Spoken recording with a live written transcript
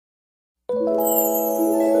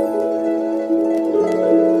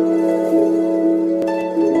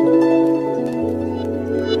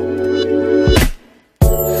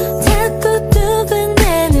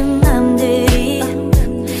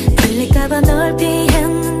널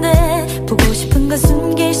피했는데 보고 싶은 건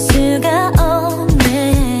숨길 수가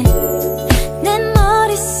없네. 내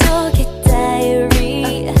머릿속에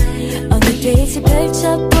다이어리 어느 페이지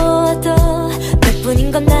펼쳐보아도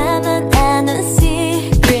너뿐인 건 나만 아는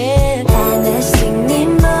secret. 하나씩 네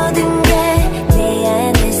모든 게 내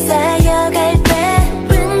안에 쌓여갈 때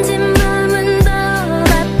왠지 마음은 더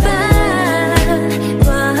아파.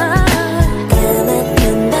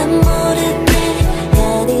 까맣던 밤 모르게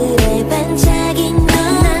하늘에 반짝인 너.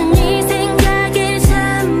 난 네 생각에 잠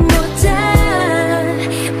못 자.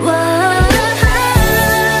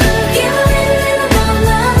 Give a little more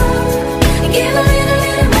love, give a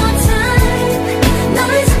little more time.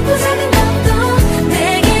 너를 잡고 작은 것도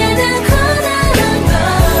내게는 커다란 걸.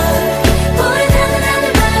 보이는 하늘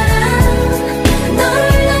바람 너를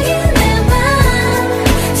울렁이는 내 맘.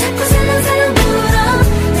 자꾸 새로운 사랑 불어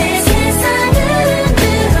내 세상을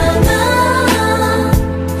흔들어 너.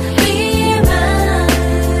 이 맘은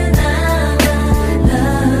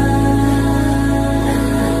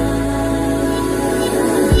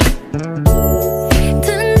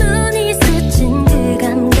두 눈이 스친 그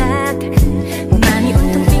감각 맘이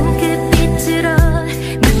온통 핑크빛으로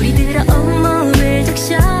물이 들어 온몸을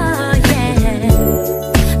적셔. yeah.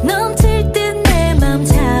 넘칠 듯 내 맘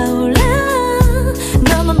차올라.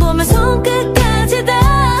 너만 보면 손끝까지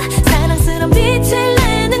다 사랑스러운 빛을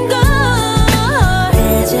내는 걸.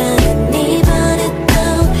 다정한 네 버릇도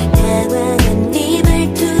당황한 네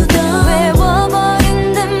말투도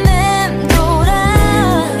외워버린 듯 맴돌아.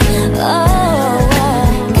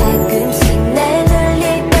 가끔씩 날 놀릴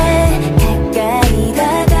때 가까이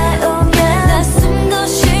다가오면 나 숨도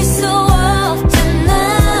쉴 수 없잖아.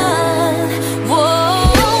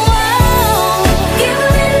 Give a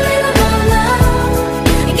little more love,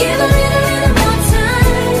 give a little more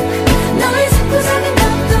time. 너를 잡고 작은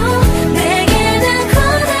것도 내게는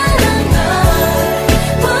커다란 걸.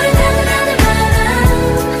 보이는 하늘 바람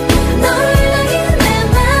너를 울렁이는 내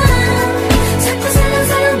맘. 자꾸 새로운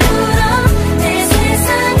사랑 불어 내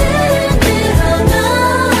세상을 흔들어 너.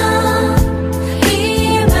 이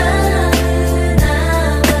맘은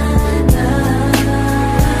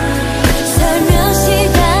살며시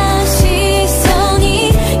다시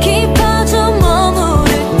손이 깊어져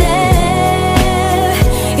머무를 때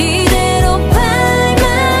이대로 by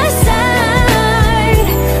my side.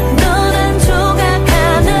 넌 한 조각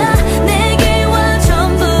하나 내게와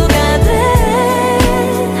전부가 돼.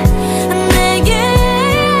 내게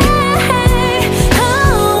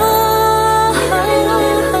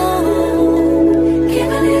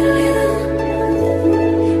Give a little,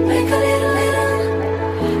 make a little.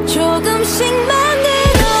 조금씩만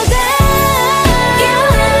늘어가. Give a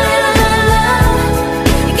little love,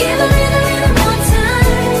 give a little more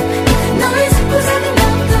time. 너를 잡고 작은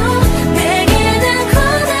것도 내게는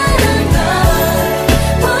커다란 걸.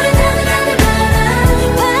 보이는 하늘 바람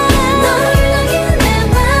너를 울렁이는 내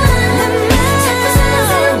맘. 자꾸 새로운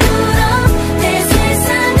사랑 불어 내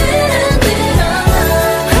세상을 흔들어.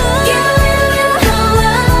 Give a little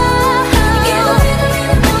love, give a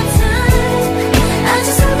little more time. 아주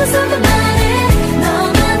소문소문 말해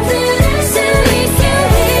너만 들을 수 있게.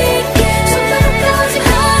 좀 더 가까워진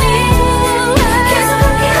거리 계속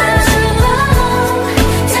함께하고 싶어.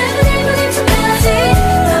 짧은 1분 1초까지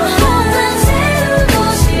너만 채우고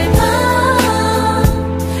싶어.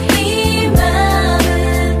 이 맘은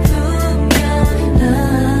분명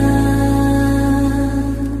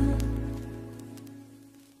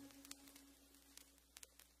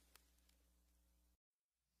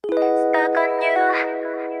Stuck on you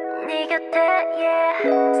네 곁에 yeah.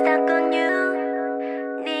 Stuck on you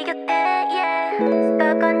네 곁에 yeah.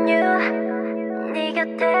 Stuck on you 네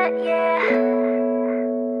곁에 yeah.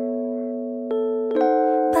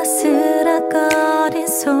 바스락거린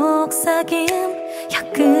속삭임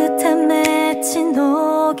혀끝에 맺힌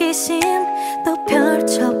호기심 또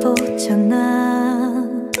펼쳐보잖아.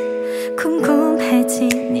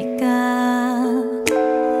 궁금해지니까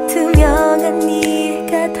투명한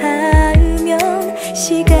네가 닿으면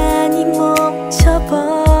시간이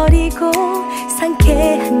멈춰버리고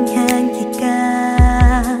상쾌한 향기가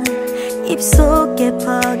입속에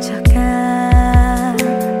퍼져가.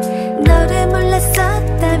 너를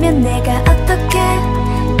몰랐었다면 내가 어떻게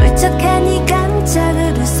울적한 이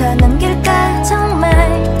감정을 웃어 넘길까. 정말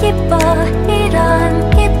기뻐 이런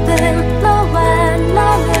기쁨 너와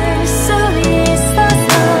머물 수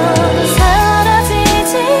있어서.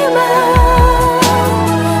 사라지지만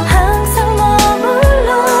항상 머물러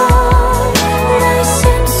날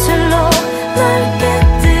심술로 널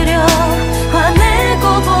깨뜨려 화내고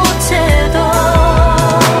보채도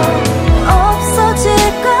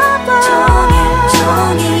없어질까봐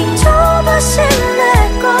종일 조금씩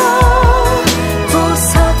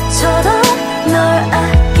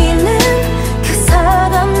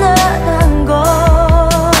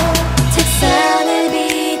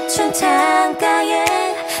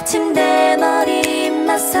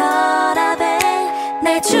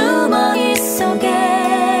내 주머니 속에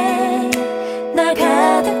널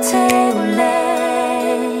가득 채울래.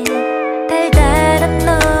 달달한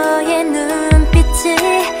너의 눈빛이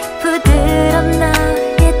부드러운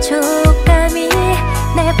너의 촉감이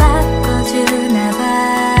날 바꿔주나봐.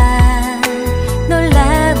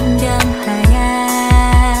 놀라운 변화야.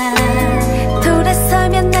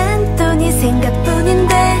 돌아서면 난 또 네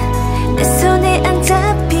생각뿐인데 내 손에 안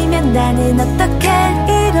잡히면 나는 어떡해.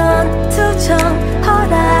 이런 투정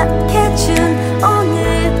허락해준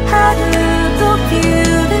오늘 하루도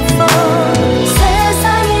beautiful.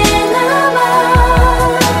 세상에 남아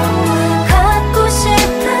갖고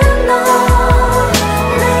싶은 너.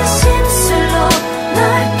 내 심술로 널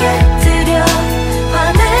깨뜨려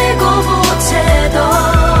화내고 보채도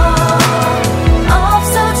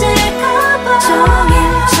없어질까봐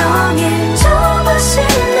종일 조금씩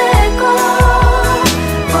내고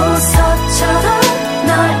보석처럼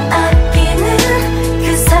널 아끼는 그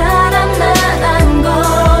사람 나란 걸.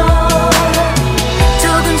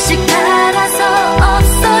 조금씩 달아서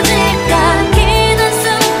없어질까 긴 한숨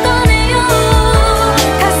꺼내요.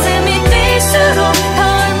 가슴이 뛸수록 더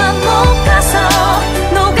얼마 못 가서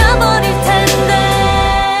녹아버릴 텐데.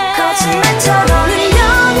 거짓말처럼 늘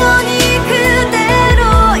영원히 그대로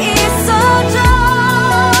있어줘.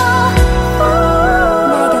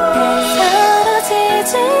 내 곁에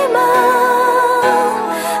사라지지 마.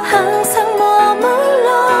 항상 머물러.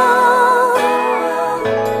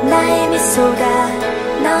 나의 미소가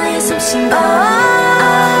너의 숨쉰 걸.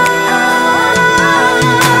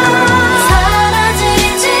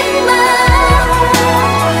 사라지지 마.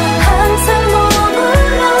 항상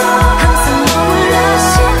머물러. 내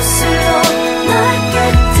실수로 널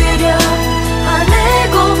깨뜨려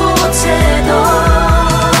화내고 보채도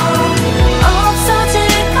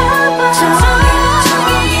없어질까봐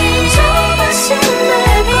조금씩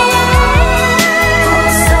내고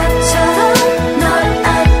보석처럼 널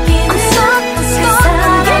아끼는 그 사람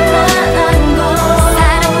나란 걸.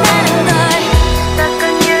 Stuck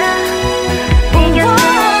on you. 네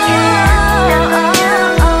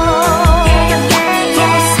곁에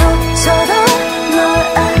보석처럼 널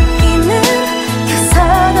아끼는 그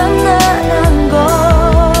사람 나란 걸.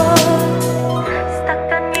 Stuck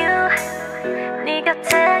on you. 네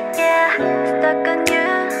곁에 Stuck on you.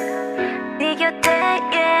 네 곁에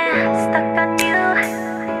Stuck on you.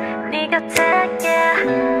 네 곁에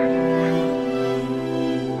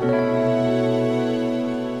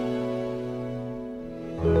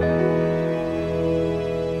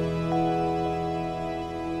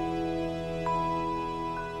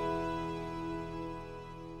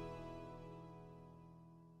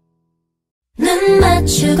눈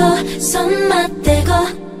맞추고 손 맞대고.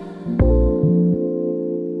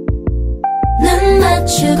 눈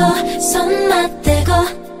맞추고 손 맞대고.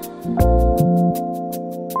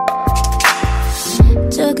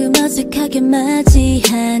 조금 어색하게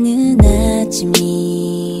맞이하는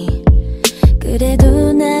아침이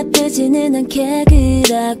그래도 나쁘지는 않게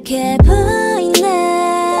그렇게 보이네.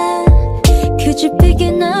 Could you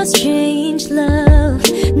begin a strange love.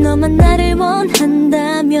 너만 나를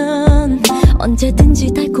원한다면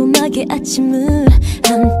언제든지 달콤하게 아침을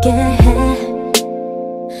함께해.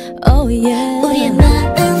 Oh yeah. 우리의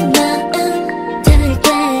마음 닿을 때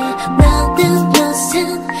너는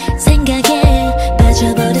무슨 생각에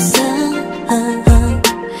빠져버렸어.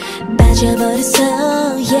 빠져버렸어.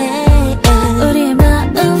 Yeah. 우리의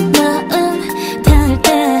마음 닿을 때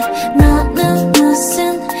너는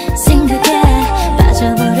무슨 생각에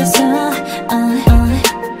빠져버렸어.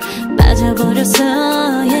 빠져버렸어.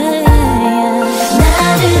 Yeah.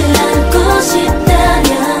 나를 안고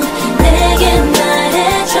싶다면 내게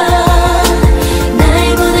말해줘. 날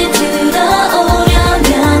보내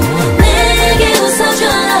들어오려면 내게 웃어줘.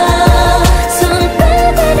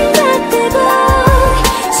 손바닥을 맞대고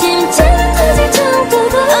심장 터질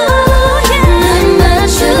정도로. 눈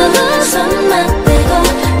맞추고 손 맞대고.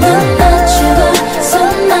 눈 맞추고 손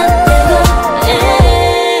맞대고.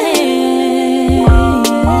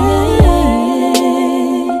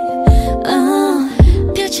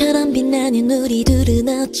 별처럼 빛나는 우리 둘은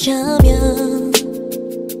어쩌면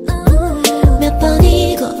몇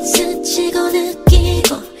번이고 스치고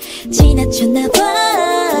느끼고 지나쳤나봐.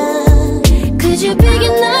 Could you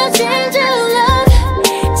begin a change of love.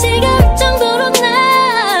 지겨울 정도로 날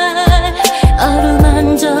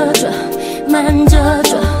어루만져줘. 만져줘.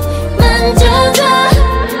 만져줘.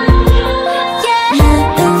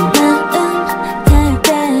 마음 닿을 때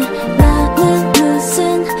너는 무슨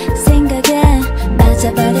생각에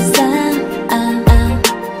빠져버렸어.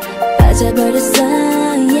 빠져버렸어.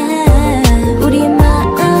 Yeah. 우리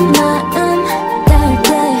마음 닿을 때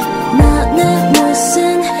너는 무슨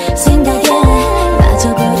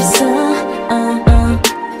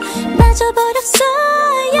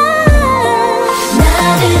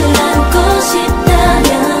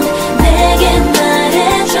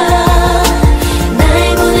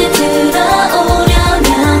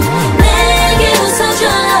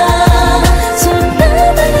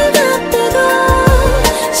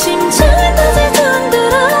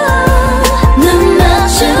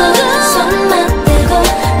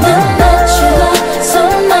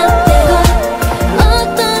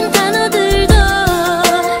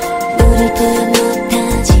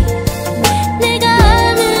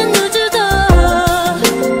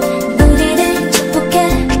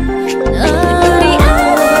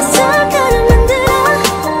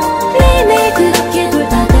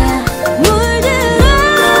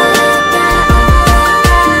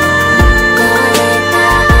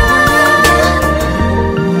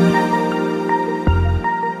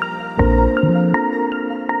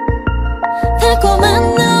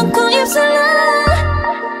달콤한 눈코 입술로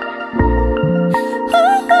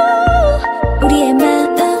우리의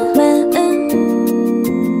마음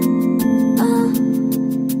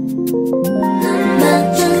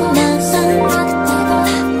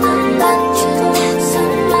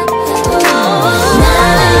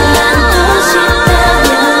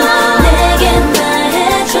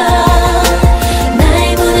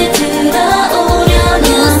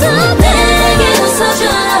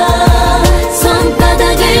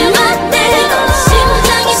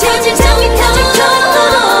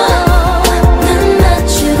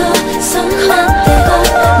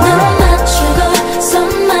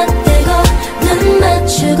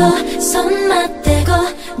손 맞대고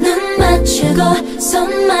눈 맞추고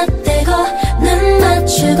손 맞대고 눈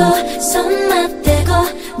맞추고 손 맞대고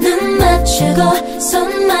눈 맞추고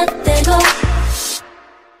손 맞대고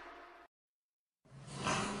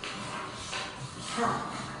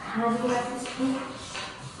How do you like to speak?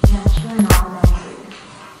 Gesture and all language.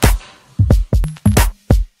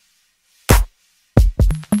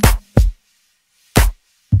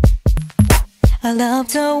 I love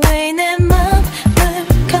the way 내 맘을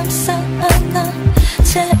감싸 안아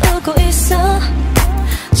채우고 있어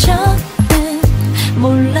저는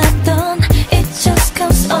몰랐던 It just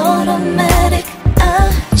comes automatic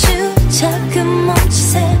아주 작은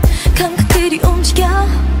몸짓에 감각들이 움직여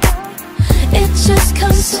It just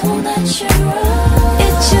comes so natural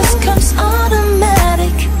It just comes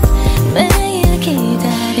automatic 매일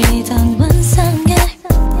기다리던 환상에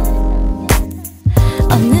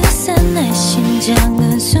어느새 내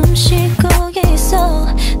심장은 숨쉬고 있어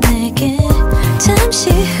내게 잠시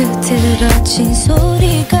흐트러진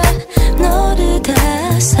소리가 너를 다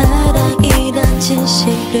사랑이란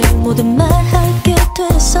진실을 모두 말하게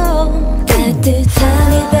됐어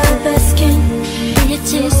따뜻한 이 velvet skin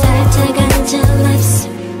빛이 살짝 앉은 lips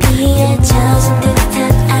비에 젖은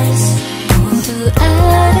듯한 eyes 모두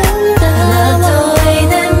아름다워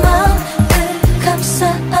내 맘을 감싸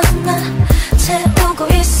안아 채우고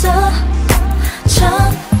있어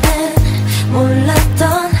처음엔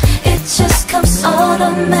몰랐던 It just comes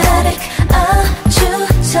automatic 아주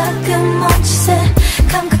작은 몸짓에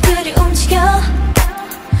감각들이 움직여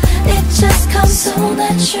It just comes so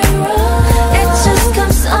natural It just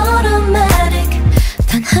comes automatic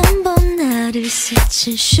단 한 번 나를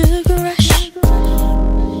스친 sugar rush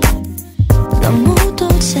너무도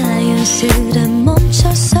자연스레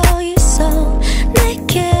멈춰서 있어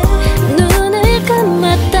내게 눈을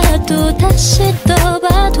감았다도 다시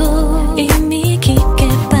떠봐도 이미 깊게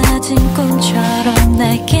빠진 꿈처럼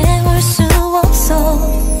내게 올 수 없어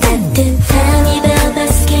따뜻한 이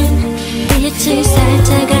velvet skin 빛이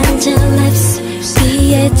살짝 앉은 lips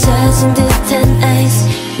비에 젖은 듯한 eyes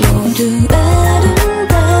모두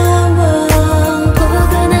아름다워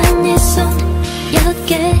포근한 네 손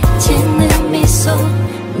옅게 짓는 미소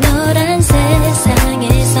너란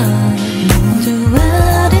세상에서 모두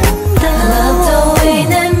아름다워 Love the way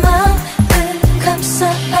내 맘을 감싸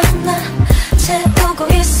안아 채우고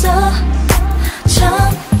있어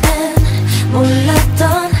처음엔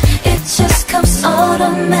몰랐던 It just comes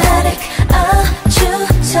automatic 아주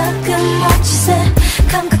작은 몸짓에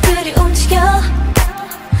감각들이 움직여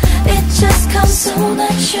It just comes so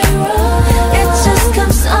natural It just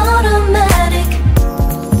comes automatic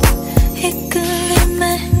이끌림에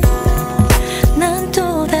난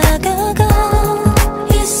또 다가가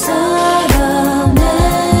있어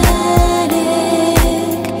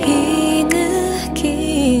내린 이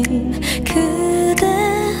느낌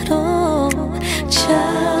그대로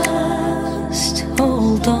Just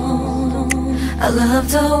hold on I love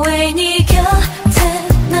the way 네 곁에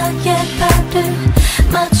나의 발을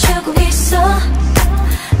맞추고 있어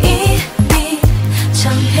이미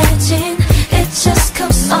정해진 It just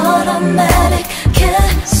comes automatic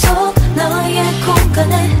계속 너의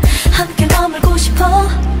공간에 함께 머물고 싶어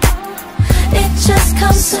It just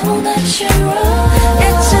comes so natural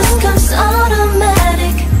It just comes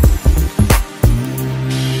automatic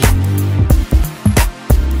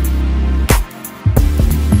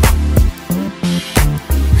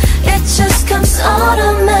It just comes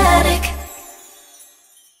automatic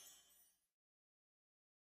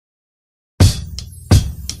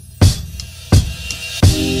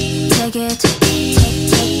Take it, take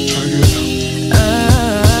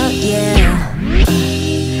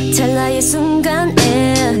yeah 찰나의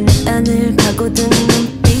순간에 안을 파고든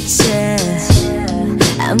눈빛에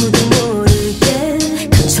아무도 모르게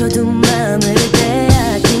감춰둔 맘을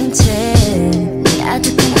빼앗긴 채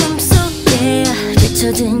아득한 꿈속에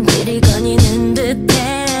비춰진 길이 거니는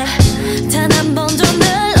듯해 단 한 번도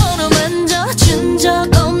날 어루만져 준 적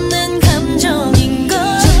없는 감정인걸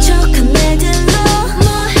촉촉한 맑은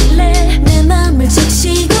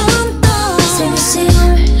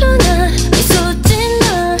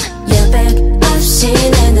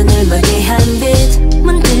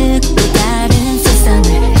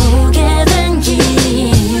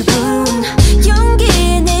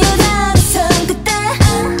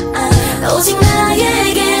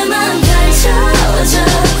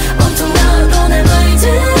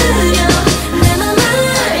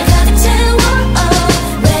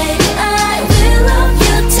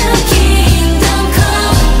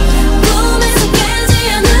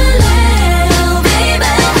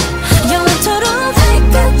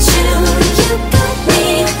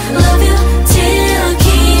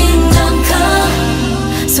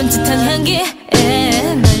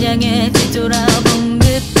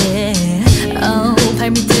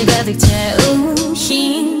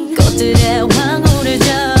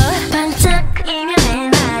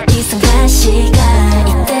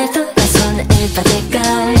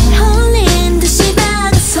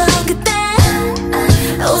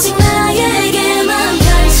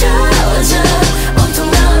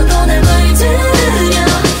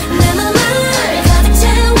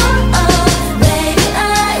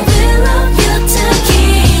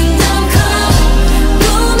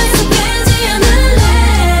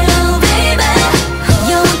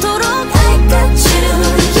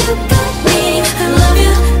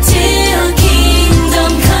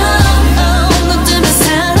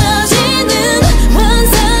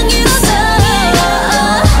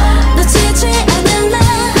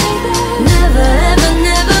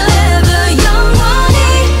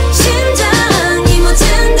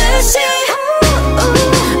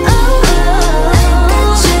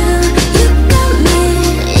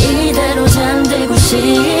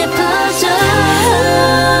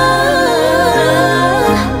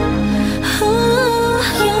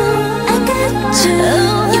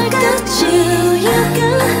you got you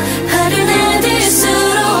하루는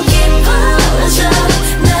들수록 깊어져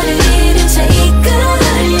너를 잃은 채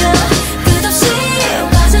이끌려 끝없이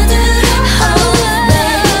빠져들어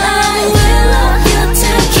Baby I will love you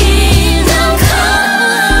till kingdom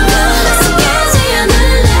come 숨기지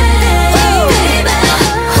않을래 Baby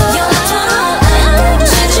영원토록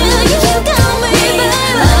안아줄 You got me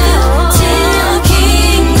Love you till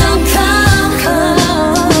kingdom come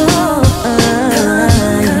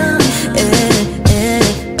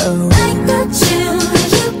I got you,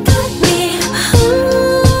 you got me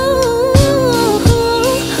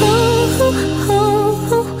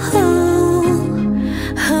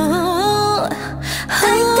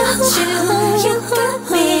I got you, you got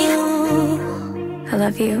me I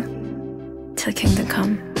love you till kingdom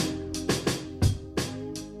come.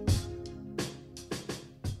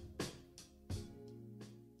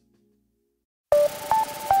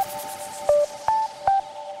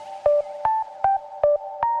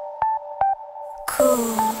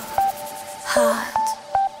 Cool, hot,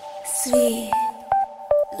 sweet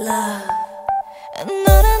love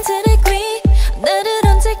너란 드래그리 나를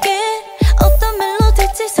얹을게 어떤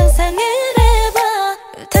멜로디일지 상상을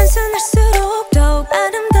해봐 단순할수록 더욱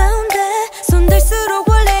아름다운데 손댈수록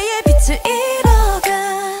원래의 빛을 잃어가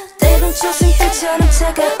때론 초승달처럼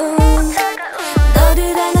차가운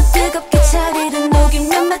너를 안아 뜨겁게 자리를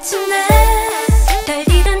녹이면 마침내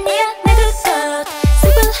달리던 네 안에 그것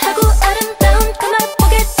simple 아름다운 그 맛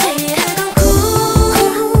보겠지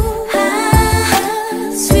Cool,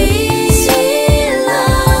 hot, sweet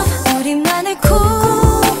love 우리만의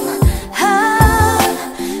cool, hot,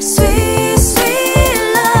 sweet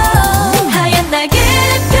love 하얀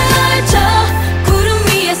날개를 펼쳐 구름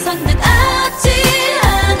위에 선 듯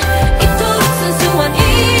아찔한 이토록 순수한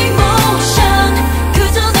emotion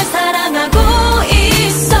그저 날 사랑하고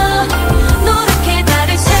있어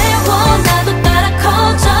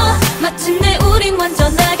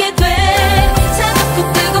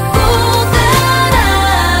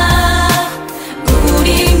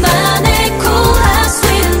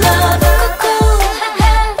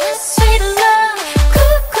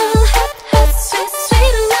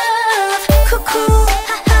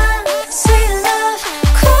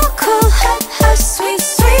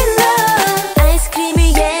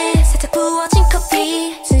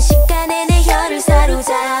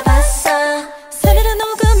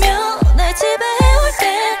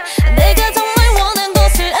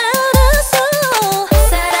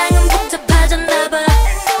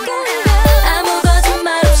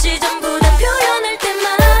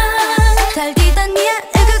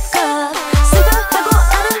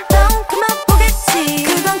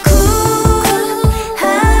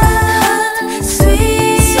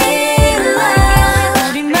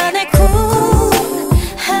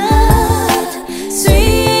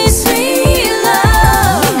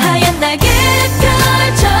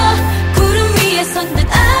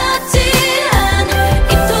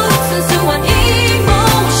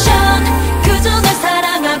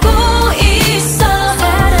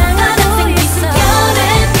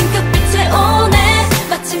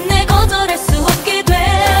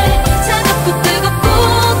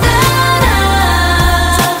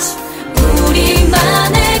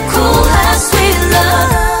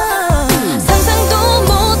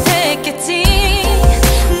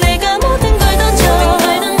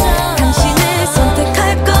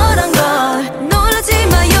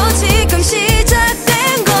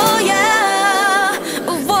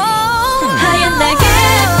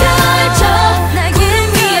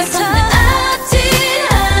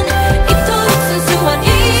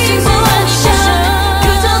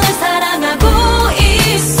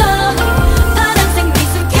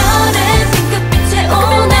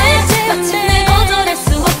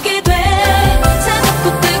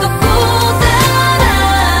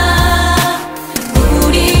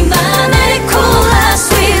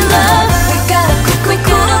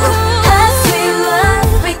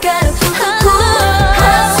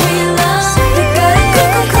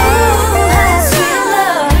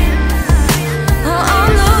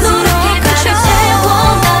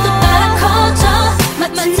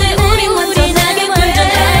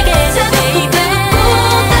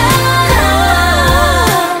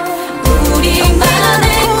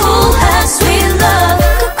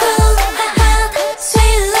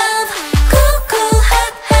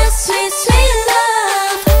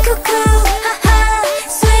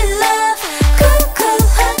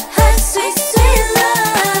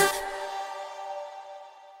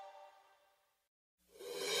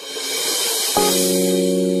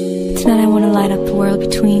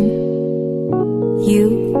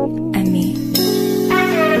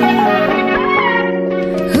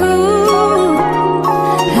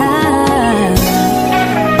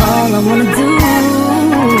wanna do.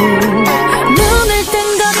 눈을 뜬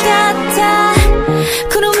것 같아.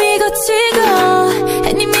 구름이 걷히고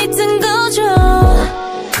해님이 뜬 거죠.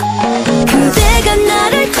 그대가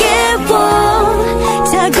나를 깨워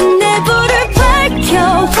작은 내부를 밝혀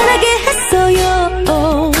환하게 했어요.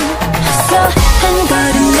 So 한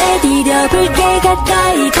걸음 내디뎌볼게.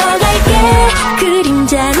 가까이 더 갈게.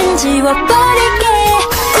 그림자는 지워버릴게.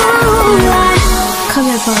 Come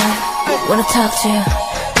here boy, wanna talk to you.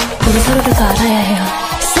 우리 서로를 더 알아야 해요.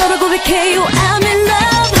 서로 고백해요, I'm in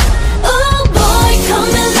love. Oh boy,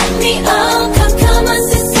 come and light me up. 캄캄한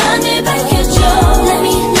세상을 밝혀줘. Let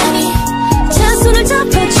me 자 손을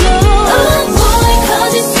잡아줘. Oh boy,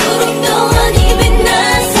 거짓으로 너와 입에 난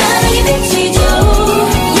사랑의 빛이죠.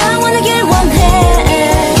 영원하길 원해.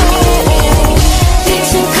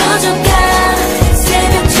 빛은 커져가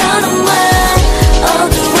새벽처럼 와.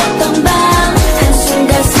 어두웠던 밤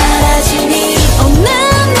한순간 사라지니. 난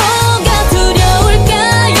뭐가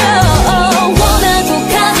두려울까요? 원하고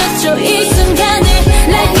가졌죠 이 순간을.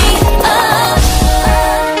 Light me up.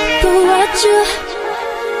 보았죠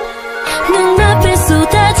눈앞에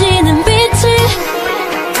쏟아지는 빛이.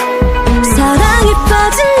 사랑에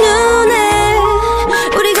빠진 눈에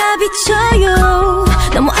우리가 비쳐요.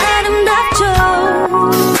 너무 아름답죠.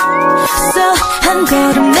 So 한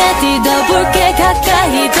걸음 내딛어볼게.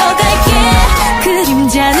 가까이 더 갈게.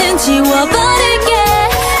 그림자는 지워버릴게.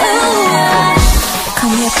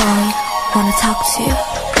 Come here boy, wanna talk to you.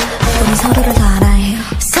 우리 서로를 더 알아야 해요.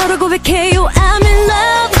 서로 고백해요, I'm in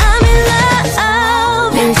love, I'm in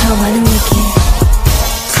love. 내일 더 많은 얘기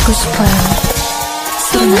듣고 싶어요.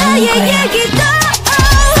 또 나의 얘기도.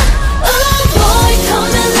 Oh boy,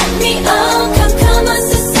 come and light me up. 캄캄한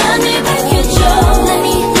세상을 밝혀줘. Let me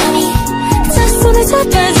자 손을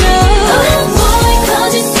잡아줘. Oh boy,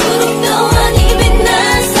 거짓으로 너와 입에 난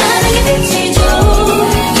사랑의 빛이죠.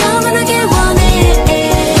 영원하게 원해.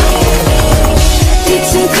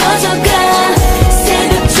 빛은 커져가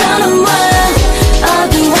새벽처럼 와.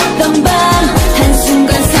 어두웠던 밤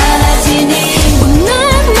한순간 사라지니. 난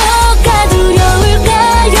뭐가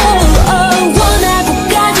두려울까요? 원하고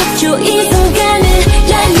가졌죠 이 순간을.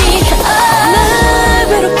 Light me up. 날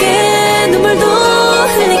외롭게 눈물도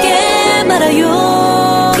흘리게 말아요.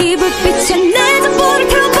 이 불빛에 내 전부를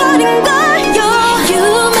태워버린 걸요. You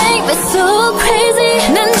make me so crazy.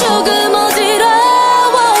 난 조금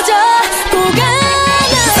어지러워져 고가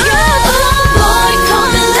나요. Oh boy,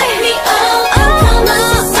 come and light me up. 캄캄한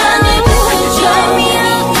세상을 밝혀줘.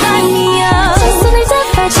 Light me up. 제 손을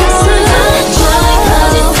잡아줘.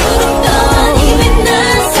 거짓으로 너와 입에 난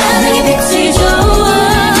사랑의 빛이죠.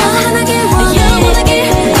 영원하게 원해.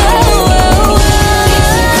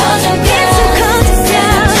 빛은 커져가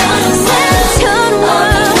새벽처럼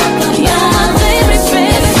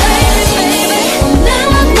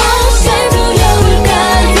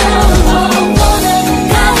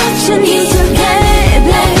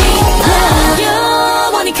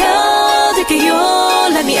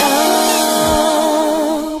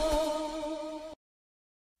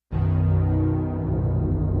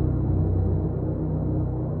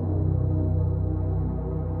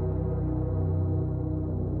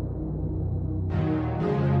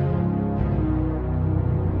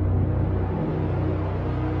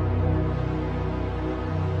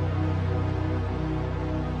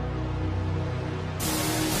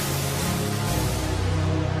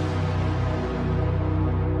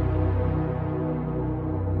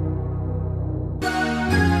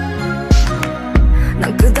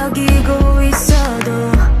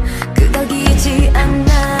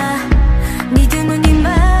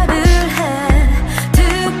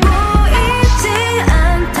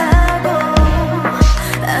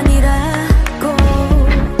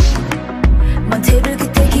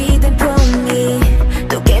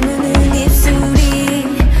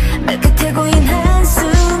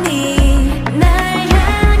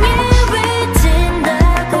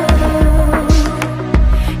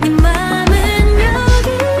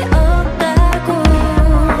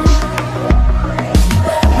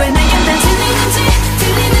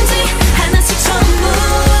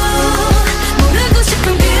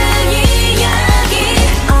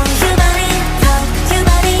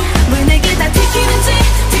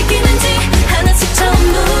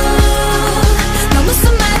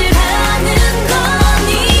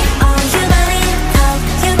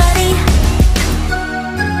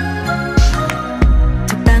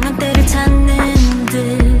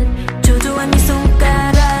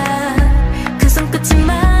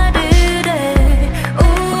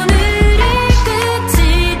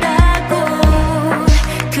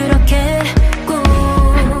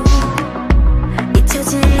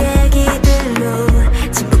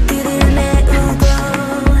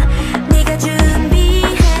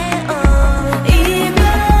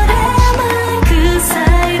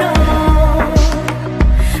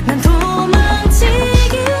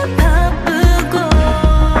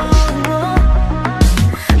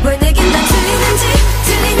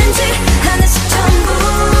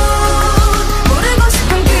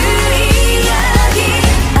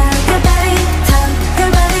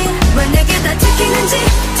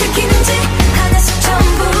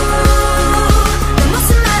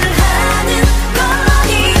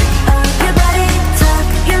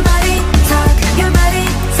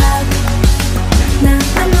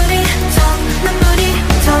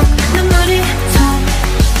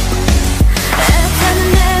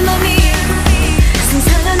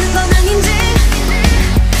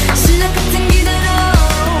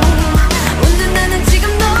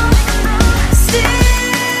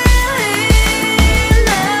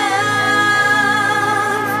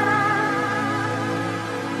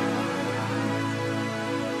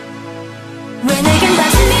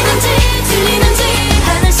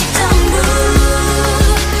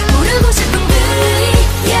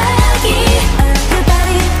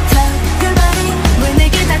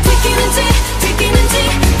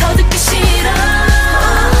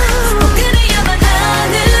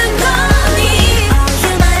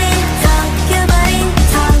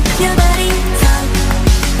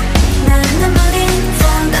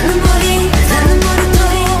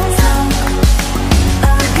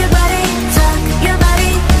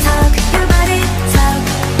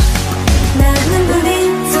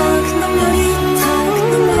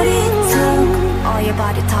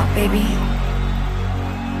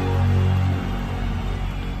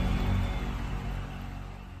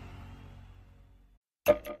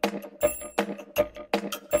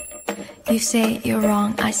You say you're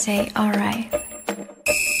wrong, I say alright.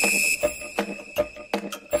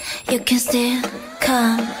 You can still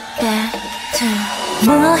come back to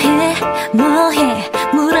뭐해 뭐해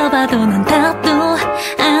물어봐도 난 답도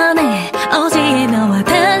안 해. 어제의 너와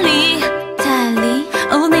달리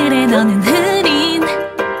오늘의 너는 흐린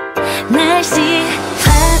날씨.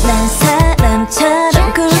 화난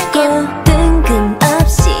사람처럼 굴고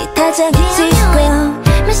뜬금없이 다정해지고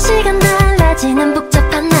몇 시간 달라지는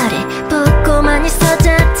복잡한 나를 보고만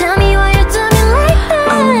있어자. Tell me why you do me like that.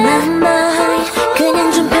 On my mind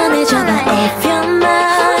그냥 좀 편해져봐. If you're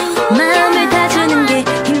mine 마음을 다 주는 게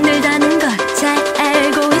힘들다는 걸 잘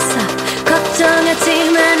알고 있어.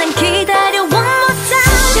 걱정하지만 난 기다려 one more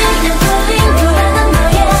time. 시간 걸린 불안한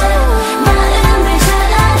너의 마음을 잘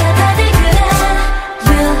알아. 다들 그래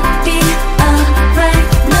We'll be alright.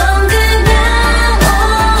 넌 그냥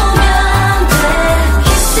오면 돼.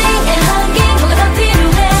 Kissing and hugging 뭐가 더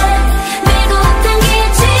필요해. 밀고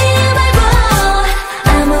당기지 말고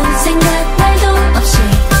아무 생각 말도 없이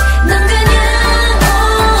넌 그냥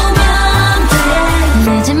오면 돼.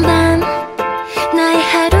 늦은 밤 나의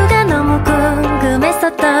하루가 너무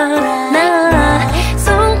궁금했었던 나.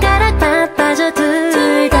 손가락 바빠져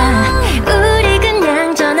둘 다 우리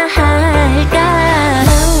그냥 전화할까.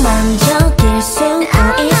 낭만적일 수도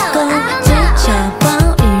있고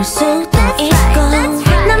지쳐버릴 수도 있고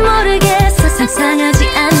난 모르겠어. 상상하지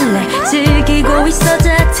않을래. 즐기고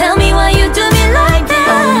있어자. Tell me why you do me like that.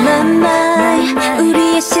 On my mind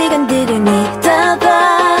우리의 시간들을 믿어봐.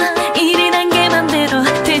 일이란 게 맘대로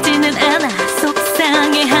되지는 않아.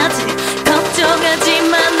 속상해하지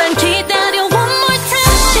걱정하지만 난 기다려 one more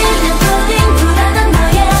time. 시간 걸린 불안한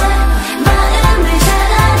너의 마음을 잘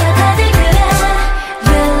알아. 다들 그래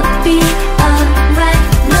We'll be alright.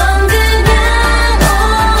 넌 그냥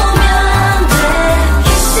오면 돼.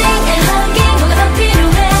 Kissing and hugging 뭐가 더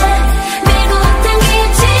필요해. 밀고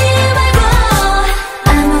당기지 말고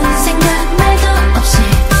아무 생각 말도 없이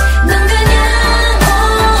넌 그냥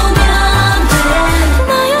오면 돼.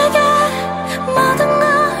 너에게 모든 걸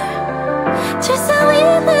줄 수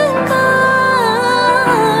있는 걸.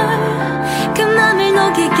 그 맘을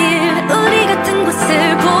녹이길 우리 같은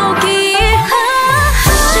곳을 보길.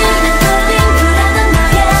 시간 걸린 불안한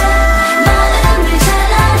너의 마음을 잘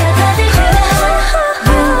알아. 다들 그래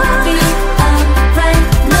We'll be alright.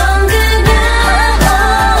 넌 그냥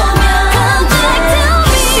오면 돼.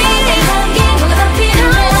 Kissing and hugging 뭐가 더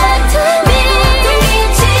필요해. 밀고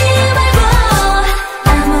당기지 말고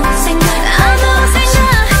아무 생각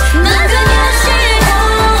넌 그냥 오면 돼.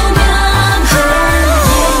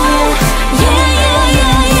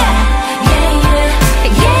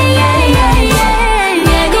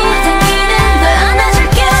 밀고 당기는 널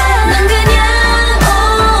안아줄게. 넌 그냥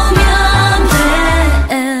오면 돼.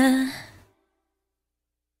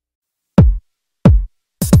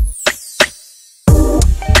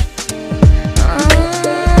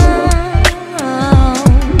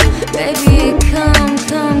 Baby, come,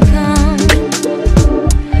 come, come.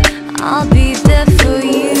 I'll be there for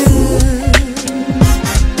you.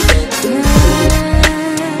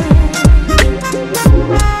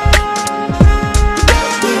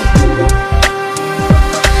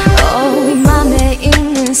 이 맘에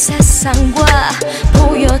있는 세상과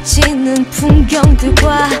보여지는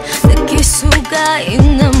풍경들과 느낄 수가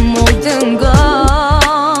있는 모든 것.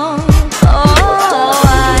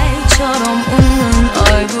 아이처럼 웃는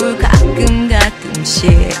얼굴 가끔씩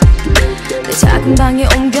내 작은 방에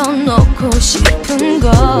옮겨놓고 싶은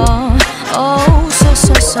거.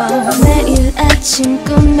 서서서 매일 아침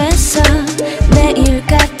꿈에서 매일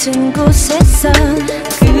같은 곳에서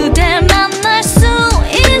그댈 만날 수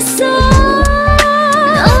있어.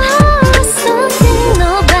 Something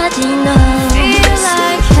nobody knows. Feel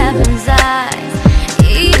like heaven's eyes.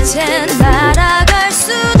 이젠 날아갈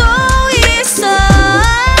수도 있어.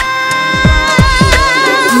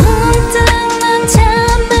 문득 난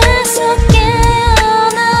잠에서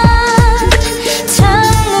깨어나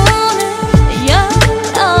창문을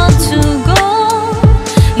열어두고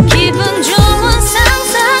기분 좋은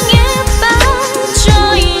상상에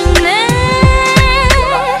빠져있네.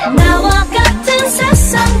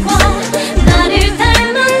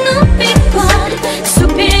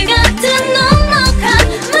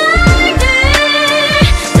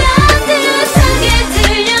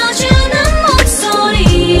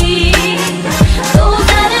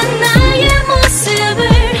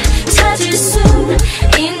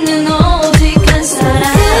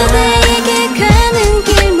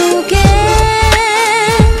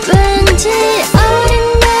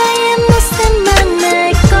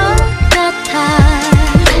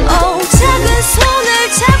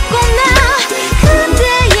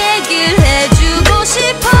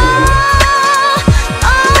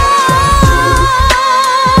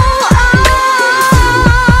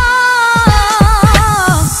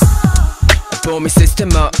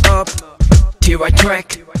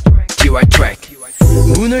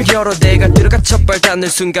 문을 열어 내가 들어가 첫 발 닿는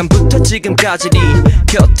순간부터 지금까지 네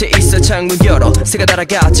곁에 있어. 창문 열어 새가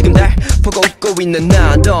날아가 지금 날 보고 웃고 있는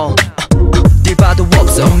나도 네 봐도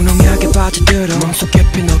없어. 몽롱하게 빠져들어 맘속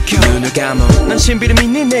깊이 녹여 눈을 감아. 난 신비를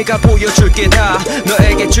믿니 내가 보여줄게 다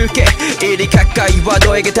너에게 줄게. 이리 가까이 와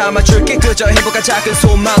너에게 담아줄게. 그저 행복한 작은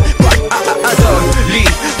소망과 널리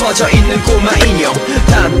퍼져있는 꼬마 인형.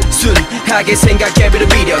 단순하게 생각해보려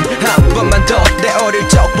미련. 한 번만 더 내 어릴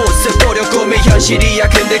적 모습 보려. 꿈이 현실이야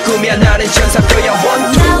근데 꿈이야 나는 현상표야.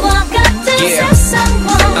 One, two. 나와 같은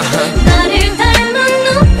세상과 나를 닮은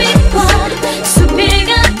눈빛과 수필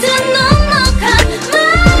같은 넉넉한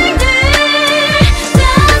말들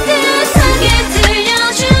따뜻하게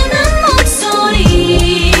들려주는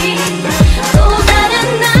목소리. 또 다른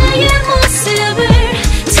나의 모습을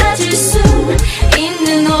찾을 수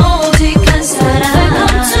있는 오직 한 사람.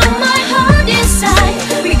 Welcome to my heart inside.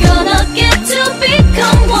 We're gonna get to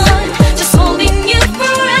become one. Just holding you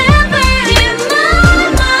forever in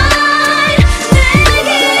my mind.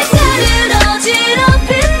 내게 따른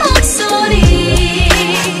어지럽힌 목소리.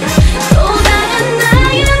 또 다른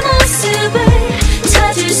나의 모습을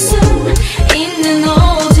찾을 수 있는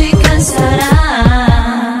오직 한 사람.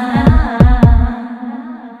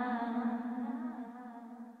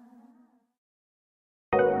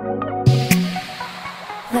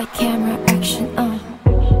 Like camera action on.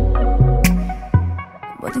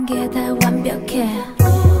 모든 게 다 완벽해.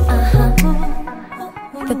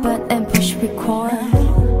 The button and push record.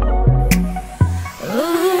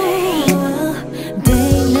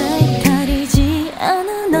 Day night 가리지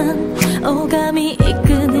않아 난 오감이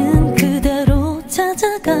이끄는 그대로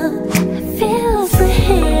찾아가. I feel free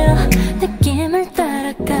here. 느낌을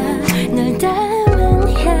따라가. 널 닮은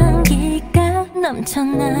향기가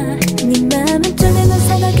넘쳐나. 네 맘은 쪼개는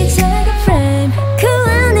사각의 작은 frame. 그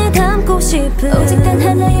안에 담고 싶은 오직 단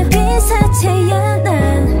하나의 빛사체야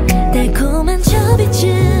난. 달콤한 저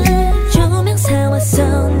빛을 조명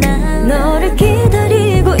삼았어 난. 너를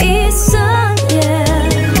기다리고 있어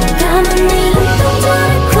yeah. 감은 네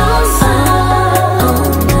눈동자를 close up.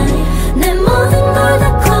 내 모든 걸 다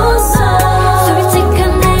close up. 솔직한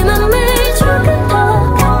내 맘을 조금 더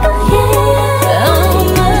가까이. Oh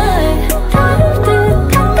my 다를 듯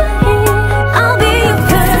가까이. I'll be your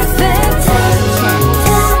perfect.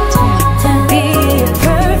 Be your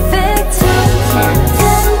perfect.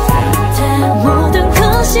 모든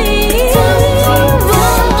것이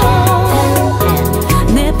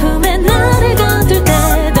내 품에 나를 거둘 때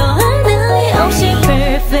더한 나위 없이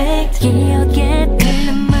perfect. 기억에 핀는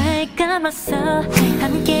말 감았어.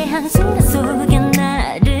 함께한 순간 속에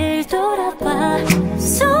나를 돌아봐.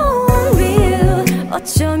 So unreal.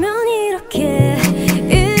 어쩌면 이렇게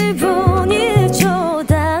 1분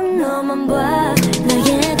 1초다 너만 봐.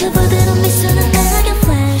 너의 그 부드러운 미소는 나게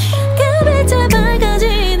flash. 그 빛에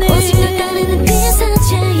밝아지는 오직 널 따르는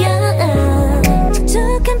빛사체야.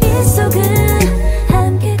 촉촉한 빛 속을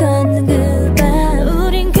함께 걷는 그 밤.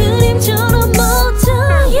 우린 그림처럼 멋져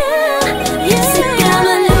yeah. 새까만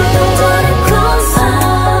눈동자를 close up.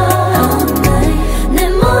 내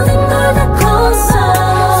모든 걸 다 close up.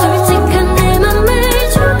 솔직한 내 맘을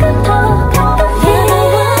조금 더 가까이.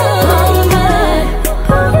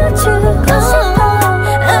 보여주고 싶어.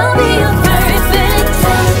 I'll be your perfect.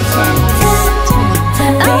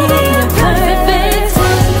 I'll be your perfect.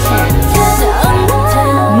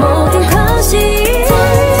 모든 것이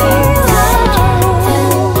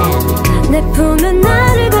내 품에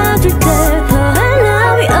나를 가둘 때 더한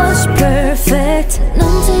나위 없이 perfect. 넌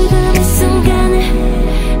지금 이 순간을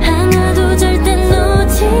하나도 절대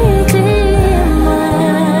놓치지 마.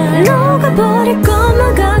 녹아버릴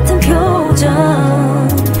것만 같은 표정.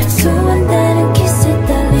 소환되는 키스에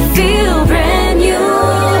달린 feel brand new.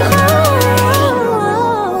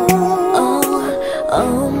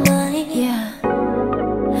 Oh my yeah.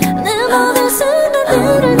 내 모든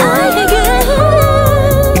순간들을 나에게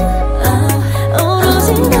오로지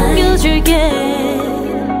남겨줄게.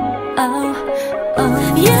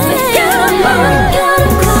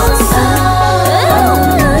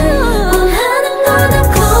 원하는 걸 다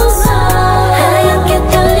close up. 하얗게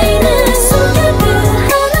떨리는 순간들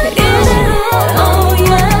이대로 oh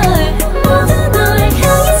yeah. 모두 널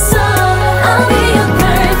향했어. I'll be your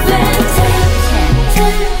perfect.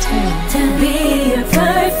 Be your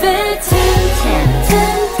perfect.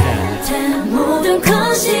 모든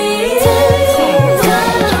것이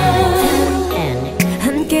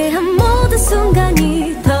함께한 모든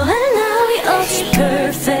순간이 더한 나위 없이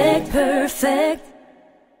perfect perfect.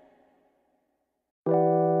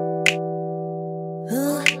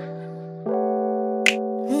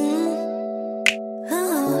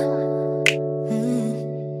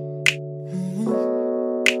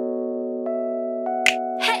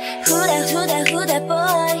 후다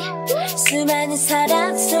boy 수많은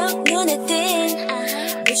사람 속 눈에 띈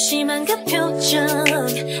무심한 그 표정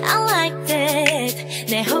I like that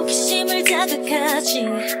내 호기심을 자극하지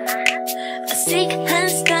어색한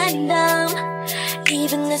스타일인 넌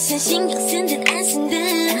입은 낯선 신경 쓴 듯 안 쓴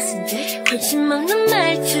듯 거침없는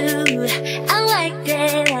말투 I like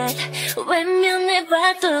that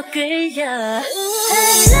외면해봐도 끌려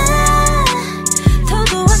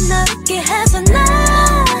도도한 너 웃게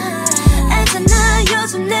하잖아 알잖아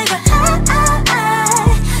요즘 내가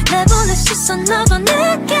내 보는 시선 너도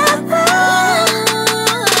느껴봐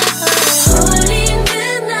홀린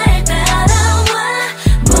그날 따라와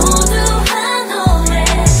모두 환호해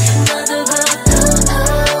너도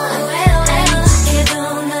아니게도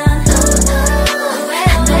난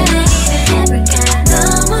한번 얘기를 해볼까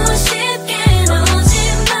너무 쉽게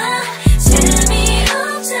놓지마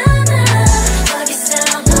재미없잖아 거기서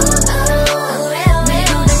밀고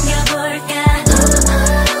당겨볼까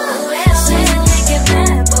시작할게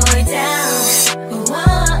bad boy down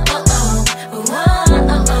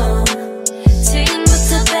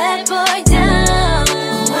지금부터 bad boy down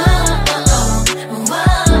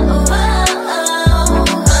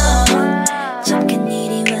잠깐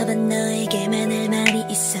이리 와봐 너에게만 할 말이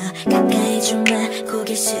있어 가까이 좀와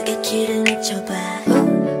고개 숙여 귀를 낮춰봐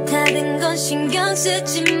다른 건 신경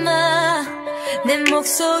쓰지 마 내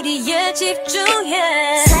목소리에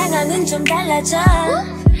집중해 상황은 좀 달라져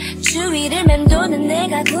주위를 맴도는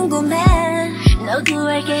내가 궁금해 너도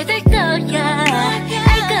알게 될 거야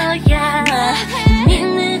알 거야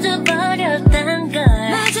이미 늦어버렸단 걸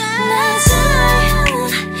맞아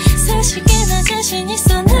사실 꽤나 자신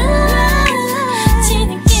있어 나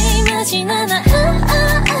지는 게임 하진 않아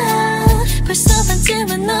벌써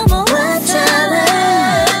반쯤은 넘어왔잖아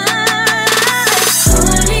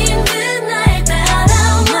홀린 그날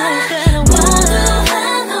따라와 모두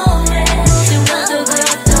환호해 너도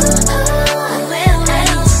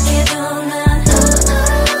아니게도 난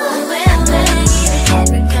한번 얘기를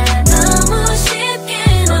해볼까 너무 쉽게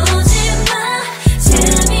놓지마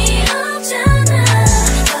재미없잖아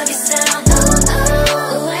거기서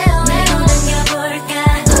밀고 당겨볼까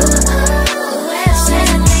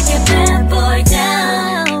시작할게 bad boy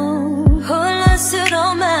down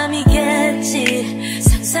혼란스러운 맘이겠지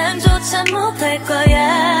상상조차 못할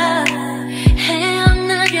거야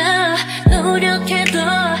헤어나려 노력해도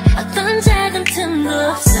어떤 작은 틈도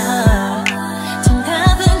없어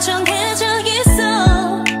정답은 정해져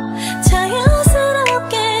있어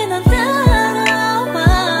자연스럽게 난 따라와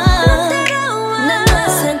난 널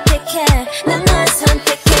선택해 난 널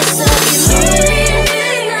선택했어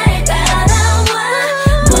날 따라와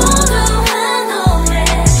모두 환호해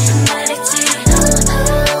말했지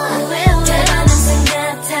대단한 생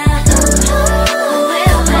같아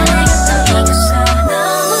내가 또 이겼어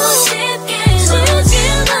너무 쉽게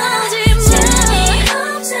놓지마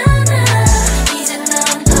재미없잖아 이제 넌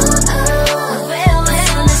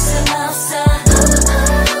벗어날 순 없어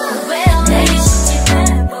내게 쉽지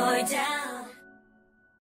bad boy down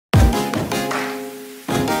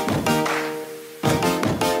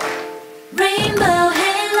Rainbow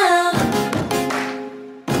halo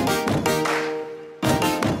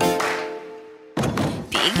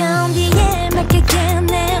비가 온 뒤에 맑게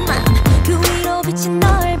내 맘 그 위로 비친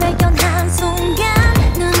널 발견한 순간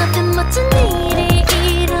눈앞에 멋진 일이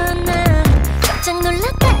일어나 깜짝 놀라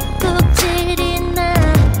칼꾹질이 나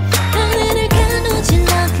하늘을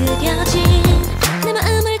가로질러 그려진 내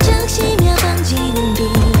마음을 적시며 번지는 빛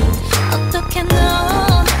어떻게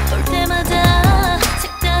넌 볼 때마다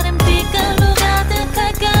색다른 빛깔로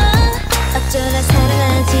가득할까 어쩌다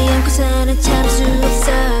사랑하지 않고서는 참을 수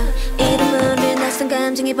없어 이름 모를 낯선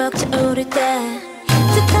감정이 벅차오를 때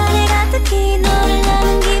습관에 가득히 너를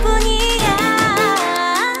나는 기분이야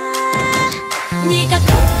네가 콕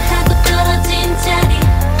하고 떨어진 자리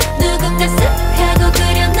누군가 쓱 하고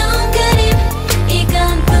그려놓은 그림 이건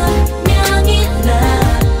분명히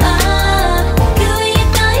love 그 위에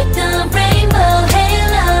떠있던 rainbow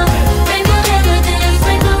halo rainbow halo dance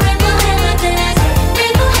rainbow rainbow halo dance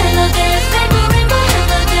rainbow halo dance rainbow rainbow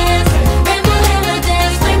halo dance rainbow halo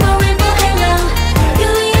dance rainbow rainbow halo 그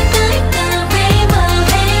위에 떠있던 rainbow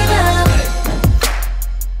halo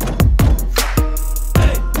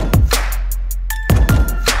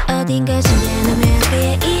어딘가 숨겨놓은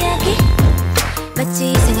그의 이야기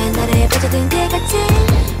마치 이상한 나라에 빠져든 그 같은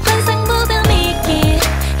환상보다 믿기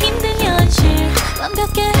힘든 현실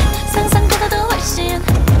완벽해 상상보다도 훨씬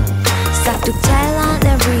싹둑 잘라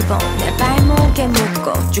내 리본 내 발목에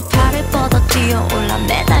묶고 쭉 팔을 뻗어 뛰어올라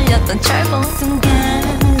매달렸던 철봉 순간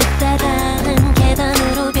높다란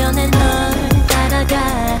계단으로 변해 널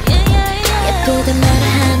따라가 예쁘단 말을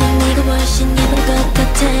하는 네가 훨씬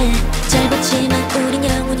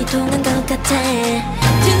통한 것 같아.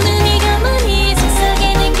 두 눈이 가만히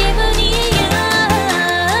속삭이는 기분이야.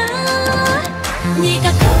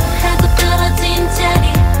 네가 콕 하고 떨어진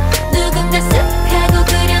자리, 누군가 쓱 하고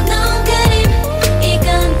그려놓은 그림,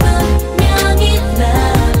 이건 분명히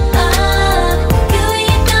love. 그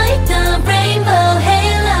위에 떠있던 rainbow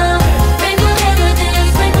halo, rainbow halo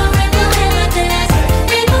dance, rainbow rainbow halo dance,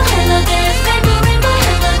 rainbow halo dance, rainbow rainbow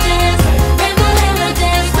halo dance, rainbow halo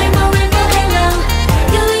dance, rainbow rainbow halo.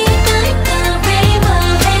 그 위에 떠있던 rainbow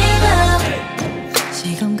halo.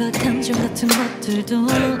 시간과 감정 같은 것들도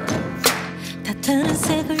다 다른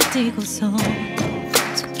색을 띠고서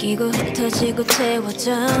섞이고 흩어지고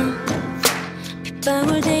채워져,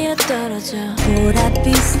 빗방울 되어 떨어져.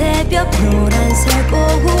 보랏빛 새벽, 노란색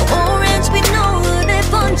오후, 오렌지빛 노을에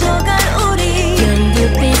번져갈 우리.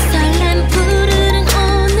 연두빛 설렘 부르는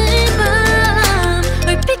오늘 밤,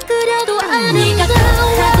 얼핏 그려도 아름다워. 네가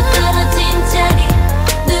하고 떨어진 자리,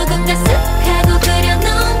 누군가 쓱 하고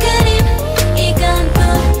그려놓은 그림, 이건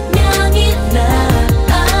분명히 love.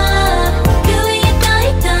 그 위에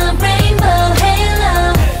떠있던 rainbow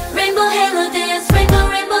halo, rainbow halo dance, rainbow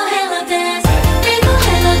rainbow halo dance, rainbow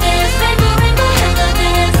halo dance, rainbow rainbow halo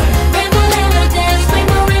dance, rainbow halo dance,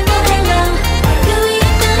 rainbow rainbow halo. 그 위에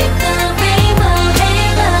떠있던 rainbow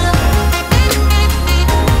halo,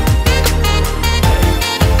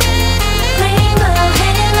 rainbow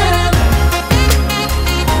halo,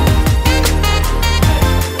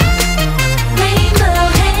 rainbow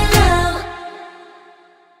halo.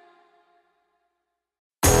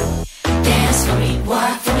 Dance for me,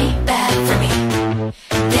 walk for me, back for me.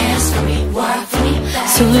 Dance for me, walk for me, back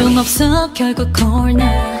for me. 소용없어 결국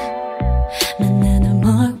corner. 만나는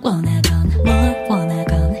뭘 원하건 뭘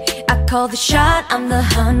원하건 I call the shot, I'm the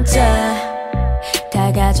hunter.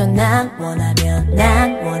 다가져 난 원하면,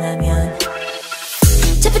 난 원하면.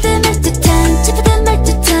 잡히다 말 듯한, 잡히다 말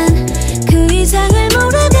듯한 그 이상을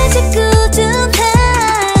몰아가지 꾸준해.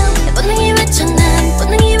 본능이 외쳐 난,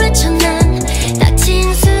 본능이 외쳐 난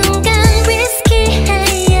닥친 순간 risky.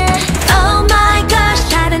 Oh my gosh,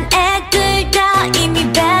 다른 애들 다 이미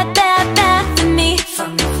bad, bad, bad for me. For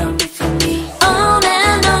me, for me, for me. On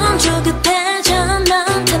and on 조급해져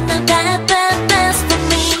넌 탐나 bad, bad, bad for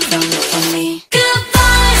me. For me, for me.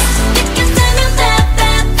 Goodbye, 느꼈다면 bad,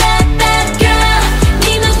 bad, bad, bad girl. 네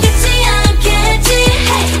눈빛이 않겠지.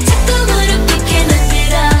 Hey, 자꾸 무릎 꿇게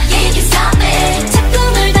만들어. Yeah, you can stop it. 자꾸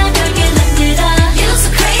널 다 걸게 만들어. You so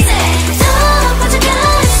crazy. 더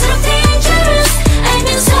빠져갈수록 dangerous.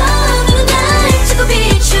 알면서 너는 날 자꾸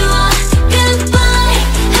비추어. Goodbye,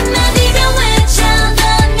 한마디면 외쳐 넌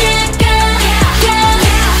yeah girl, yeah,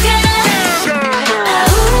 yeah.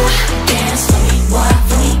 아우, dance for me, walk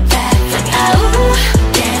for me, back for me. 아우,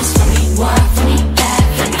 dance for me, walk for me, back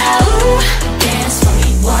for me. 아우, dance for me,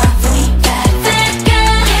 walk for me, back for me.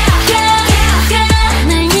 Girl, yeah, yeah.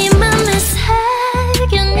 날 네 맘에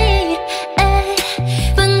새겼니? 에이,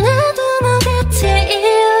 나도 너 같아.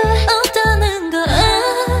 없다는 거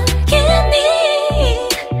알겠니?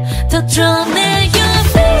 더 drone your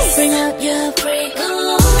face, bring out your freak.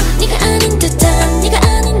 네가 아닌 듯한, 네가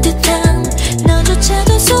아닌 듯한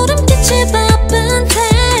너조차도 소름 끼칠 바쁜데.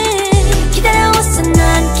 기다려왔어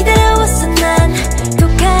난, 기다려왔어 난 꼭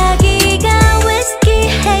가기가 risky.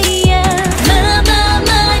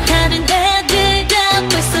 My 다른 애들 다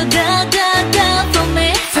벌써 다 for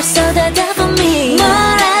me. 벌써 다 for me.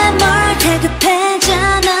 More and more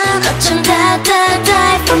다급해잖아. 어쩜 다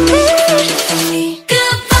for me.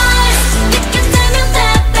 Goodbye, 느꼈다면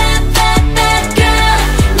bad, bad, bad, bad girl.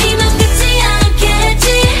 네 눈빛이 않겠지.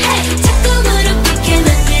 Hey, 자꾸 무릎 꿇게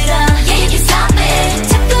만들어. Yeah, you can stop it.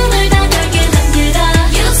 자꾸 널 다 걸게 만들어.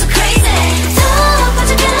 You so crazy. 더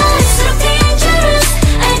빠져갈수록 dangerous.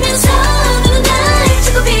 알면서 너는 날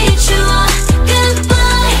자꾸 비추어.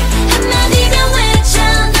 Goodbye, 한마디면 외쳐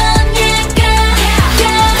넌 yeah girl,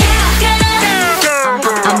 yeah, yeah.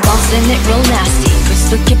 I'm bossing it real nasty.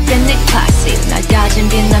 불쑥 깊은 내 classy. 날 다진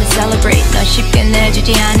빛나는 celebrate. 널 쉽게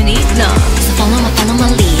내주지 않으니 no. So follow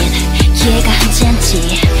my lead. 기회가 흔치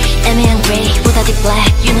않지. 애매한 gray보다 deep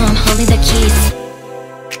black. You know I'm holding the keys.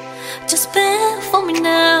 Just beg for me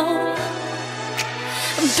now.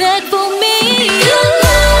 Beg for me.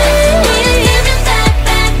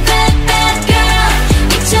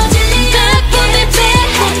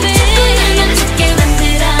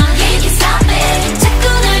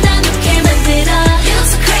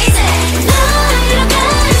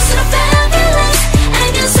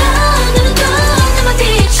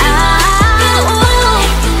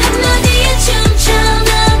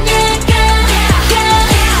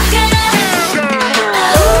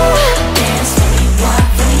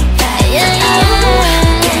 Yeah, yeah.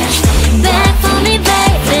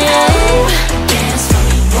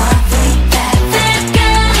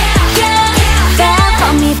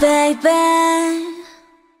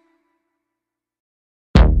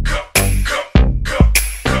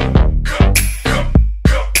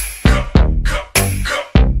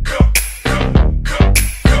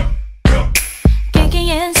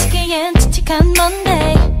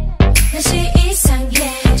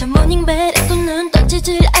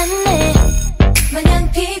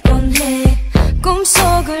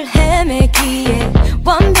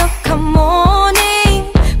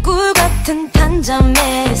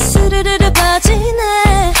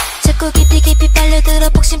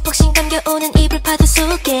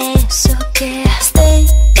 속에 Stay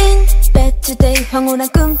in bed today 황홀한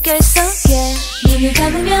꿈결 속에 눈을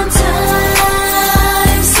감으면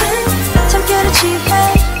time's 참결에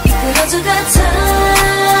취해 이끌어져가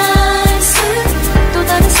time's 또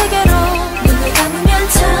다른 세계로 눈을 감으면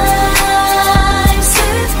time's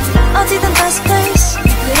어디든 best place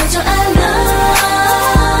이끌어져 I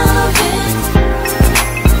love it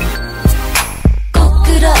꼭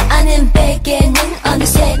끌어안은 베개는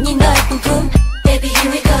어느새 네 넓은 품 Baby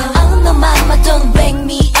here we go Oh no mama don't wake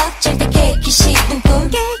me up 절대 깨기 싫은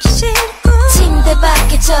꿈 침대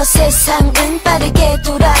밖에 저 세상은 빠르게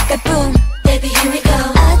돌아갈 뿐 Baby here we go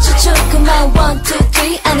아주 조금만 1,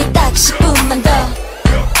 2, 3 아니 딱 10분만 더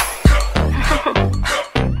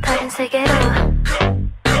다른 세계로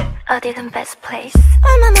어디든 best place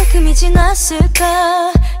얼마만큼이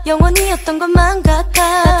지났을까 영원이었던 것만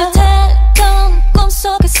같아 따뜻했던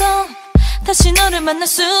꿈속에서 다시 너를 만날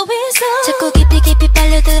수 있어 자꾸 깊이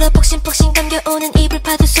빨려들어 폭신폭신 감겨오는 이불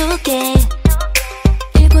파도 속에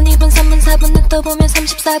 1분 2분 3분 4분 눈 떠보면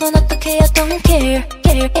 34분 어떡해 I don't care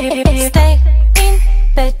Stay in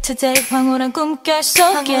bed today 황홀한 꿈결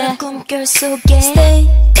속에 Stay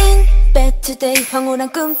in bed today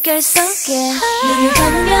황홀한 꿈결 속에 눈을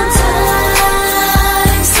감으면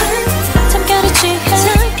time's 참결에 취해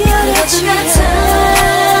이끌어주가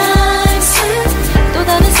time's 또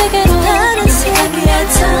다른 세계로 눈을 감으면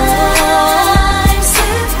time's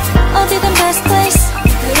어디든 best place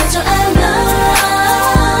이끌어줘 I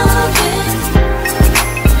love it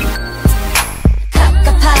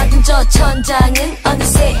갑갑하던 저 천장은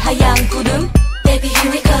어느새 하얀 구름 Baby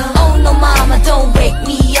here we go Oh no mama don't wake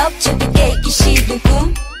me up 절대 깨기 싫은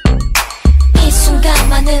꿈 이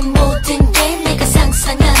순간만은 모든 게 내가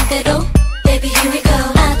상상한 대로 Baby here we go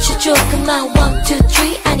아주 조금만 1, 2,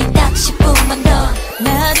 3 아니 딱 10분만 더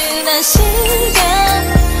나른한 시간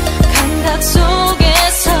감각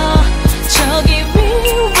속에서 저기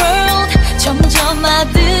real world 점점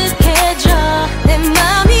아득해져 내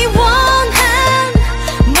맘이 원한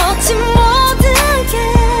멋진 모든 게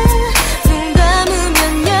눈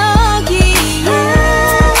감으면 여기야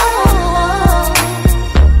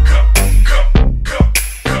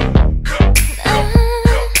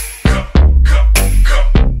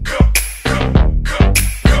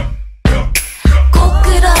꼭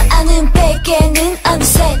끌어안은 베개는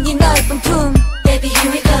어느새 네 넓은 품 Baby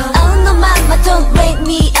here we go Oh no mama don't wake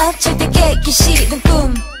me up 절대 깨기 싫은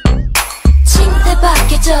꿈 침대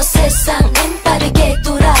밖에 저 세상은 빠르게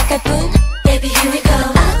돌아갈 뿐 Baby here we go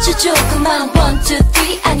아주 조금만 1, 2,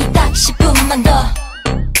 3 아니 딱 10분만 더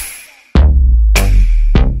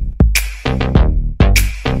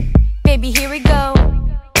Baby here we go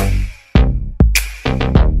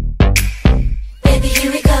Baby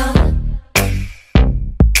here we go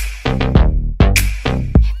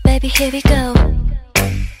Baby here we go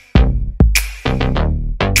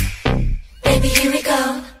Baby here we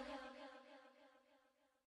go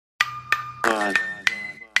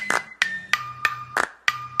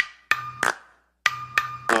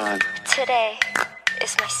Today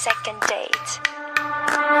is my second date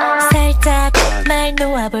살짝 말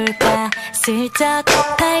놓아볼까 슬쩍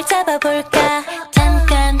발 잡아볼까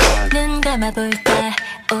잠깐 눈 감아볼까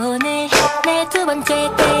오늘 내 두 번째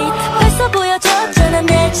데이트 벌써 보여줬잖아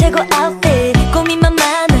내 최고 아웃핏 고민만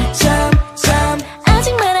많아 점점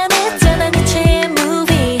아직 말 안 했잖아 네 최애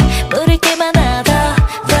무비 모를 게 많아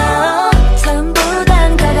더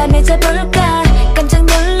처음보단 과감해져볼까 깜짝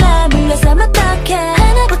놀라 물러서면 어떡해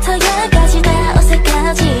하나부터 열까지 다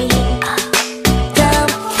어색하지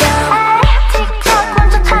틱톡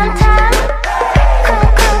먼저 탄탄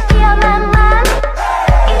쿵쿵 뛰어만만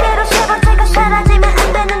이대로 세 번째가 사라지면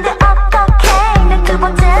안 되는데 어떡해 내 두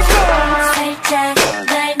번째 데이트 살짝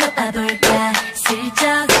날 놓아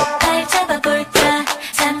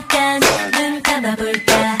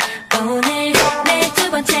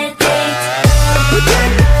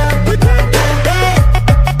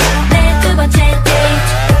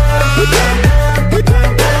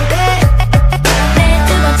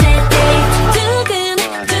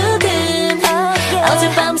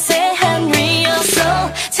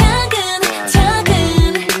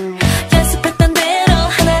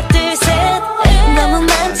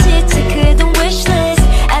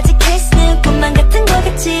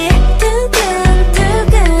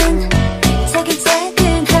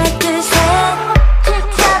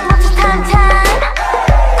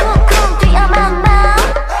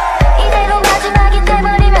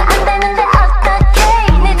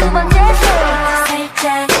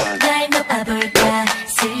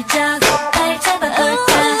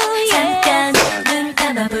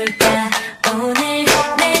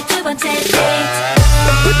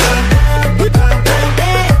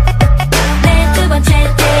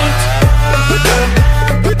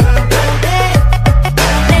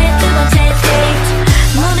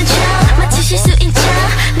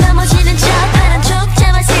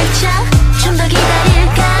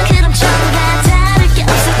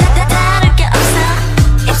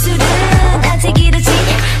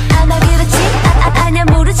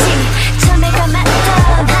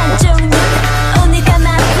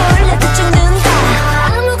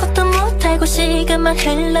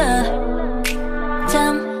흘러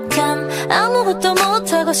잠 아무것도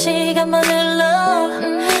못하고 시간만 흘러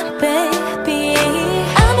baby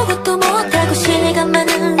아무것도 못하고 시간만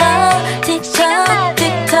흘러 틱톡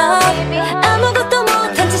틱톡 아무것도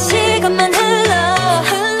못한 채 시간만 흘러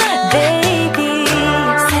baby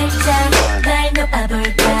살짝 날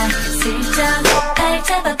놓아볼까 슬쩍 발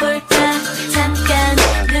잡아볼까 잠깐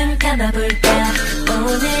눈 감아볼까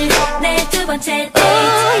오늘 내 두 번째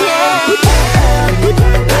데이트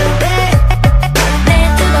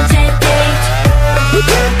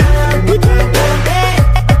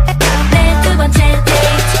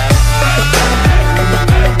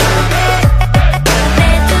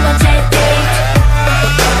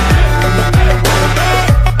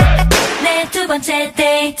번째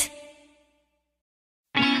데이트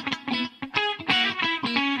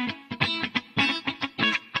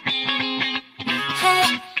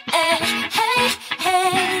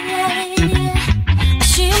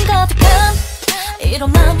아쉬움 가득한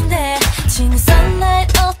이런 맘인데 진선 날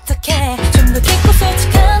어떡해 좀 더 깊고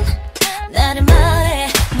솔직한 나를 말해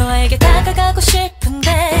너에게 다가가고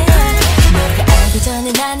싶은데 너가 알기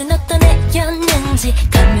전에 나는 어떤 애였는지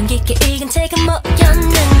감명 깊게 읽은 책은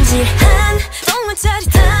뭐였는지 한 똥만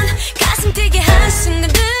짜릿한 가슴 뛰게 한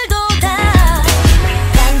순간들도 다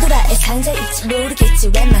판도라의 상자일지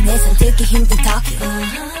모르겠지 웬만해선 듣기 힘든 터키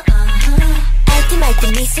알티 말티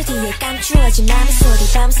미소 뒤에 감추어진 맘의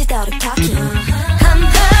소리 밤새도록 터키 한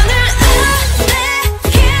밤을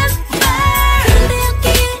아래긴 말 근데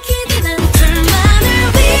어깨에 기대는 둘만을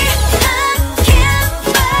위한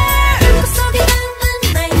깃발 꿈속에 난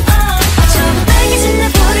나의 저거 빨개진 내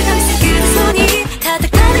볼을 감싼 그대 손이 가득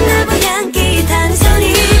내 향기 단손이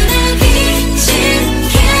내 비친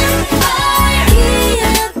깃발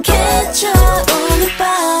기억해줘 오늘 밤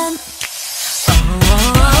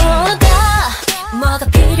뭐가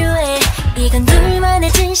필요해 이건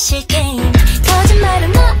둘만의 진실 게임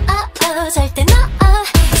거짓말은 너 절대 너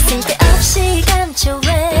쓸데없이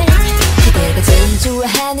감춰해 그대가 제일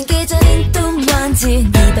좋아하는 계절은 또 뭔지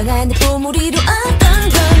네 방 안에 보물이로 어떤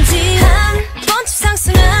건지 한 번쯤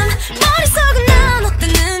상상한 머릿속은 난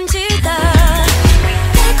어땠는지 다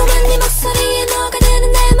달콤한 네 목소리에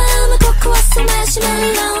녹아드는 내 마음을 코코아스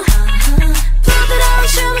마시멜로 부드러운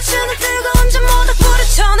춤을 추는 뜨거운 잠보다 불을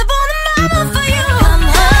쳐내보는 맘 for you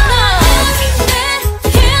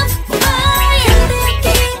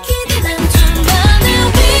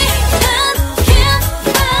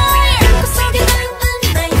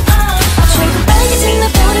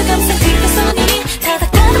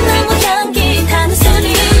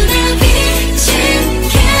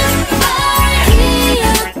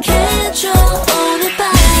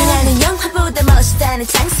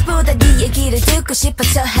장수보다 네 얘기를 듣고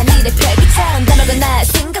싶어서 하늘의 별빛처럼 담아거나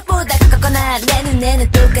생각보다 가깝거나 내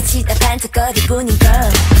눈에는 똑같이 다 반짝거릴 뿐인걸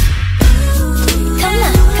Come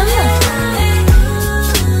on, come on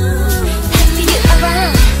I feel you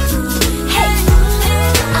around Hey,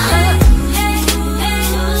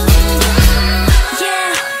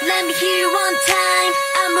 Yeah, let me hear you one time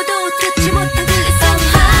아무도 듣지 못한 그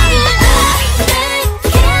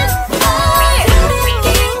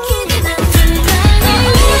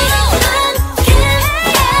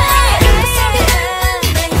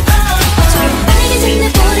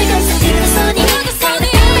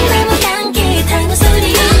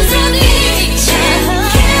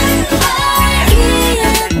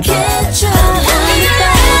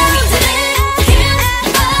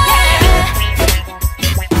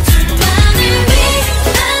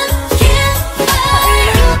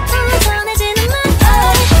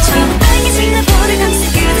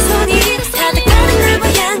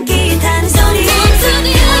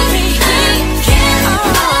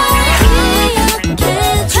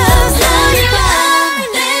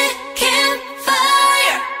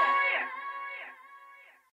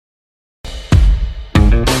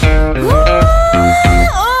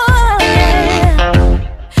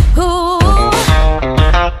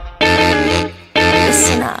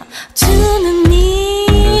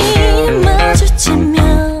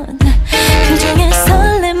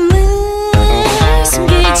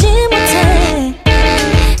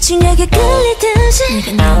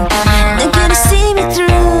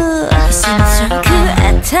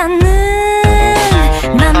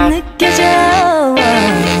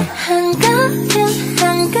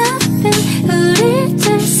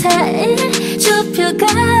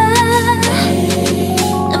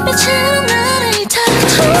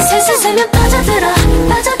슬슬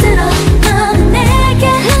빠져들어 너는 내게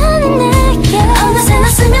어느새 나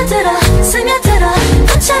스며들어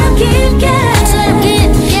꽃처럼 길게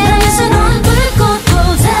향수로운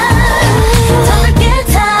불꽃보다 더 넓게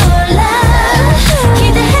타올라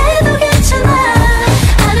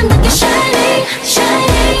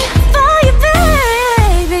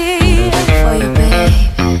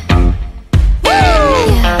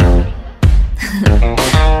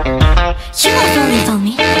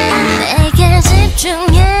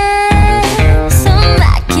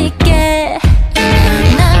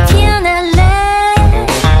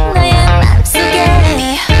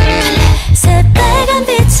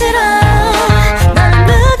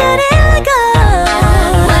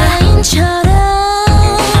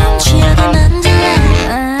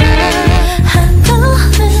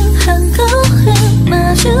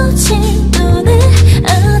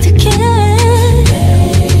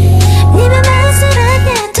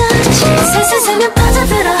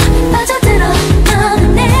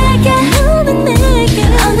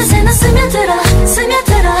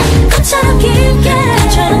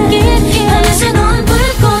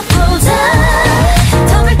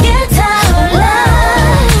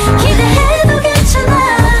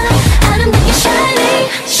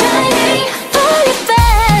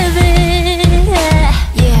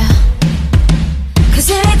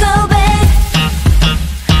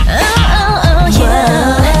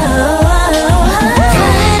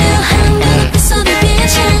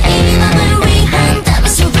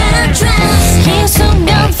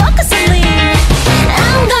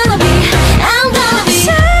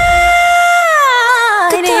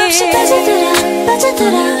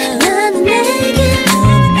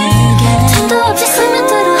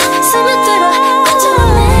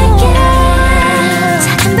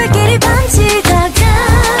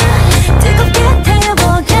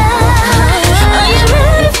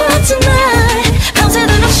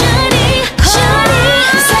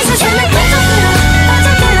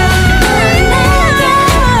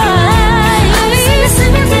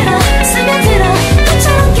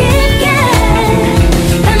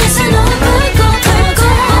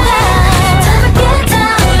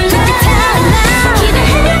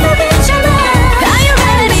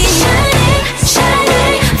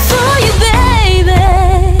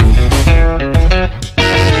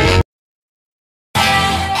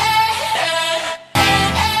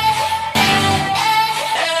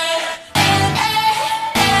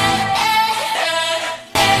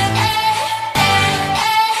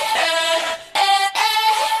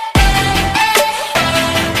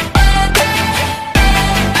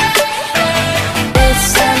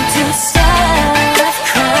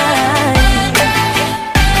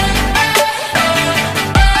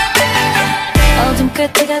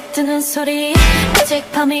아니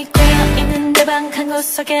아직 밤이 꼬여있는 내 방 한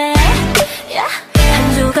구석에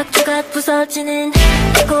한 조각조각 부서지는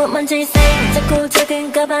작고 먼지 쌓인 작고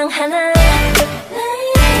작은 가방 하나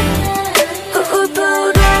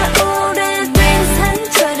후불어 오래된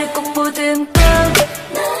상처를 꼭 보듬고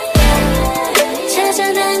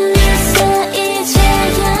찾아다녔어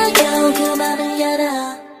이제야 겨우 그 맘을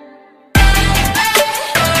열어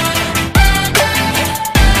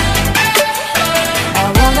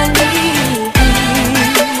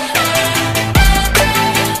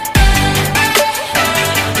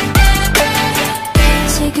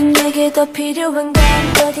지금 내게 더 필요한 건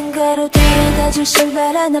어딘가로 데려다줄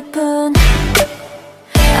신발 하나뿐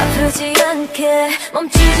아프지 않게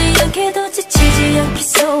멈추지 않게 더 지치지 않게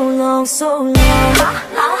so long so long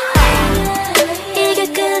이게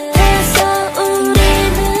끝에서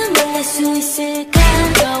우리는 만날 수 있을까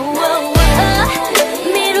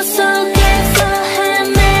미로 속에서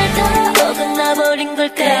헤매다 어긋나버린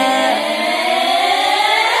걸까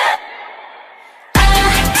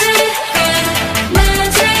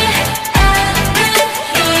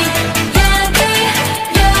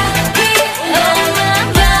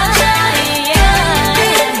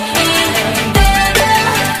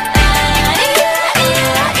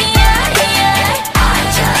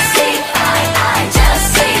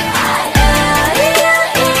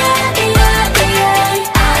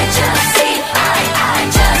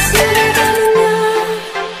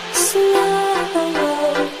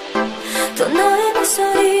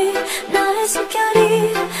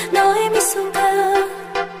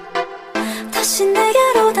다시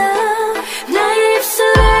내게로 다 나의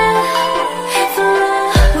입술에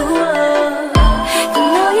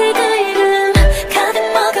너의 그 이름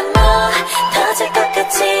가득 머금어 터질 것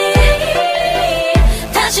같이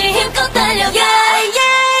다시 힘껏 달려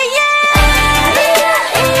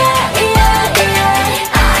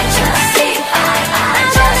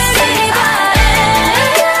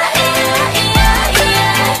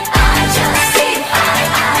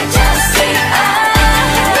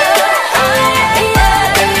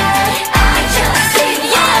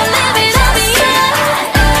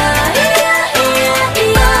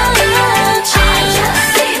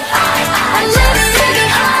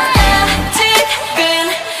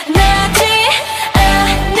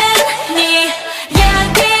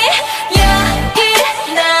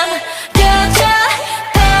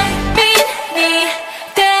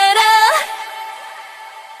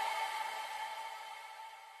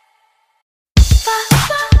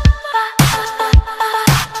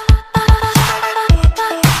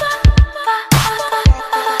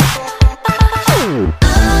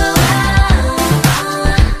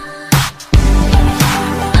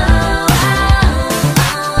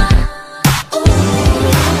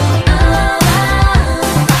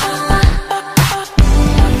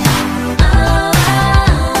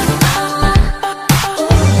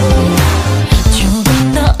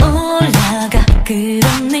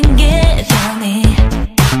그러는 게 변해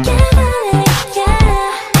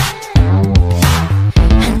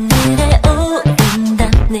하늘에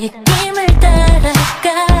오른단 느낌을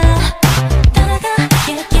따라가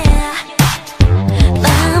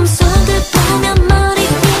마음속을 보면 머리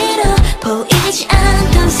위로 보이지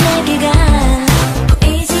않던 세계가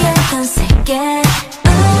보이지 않던 세계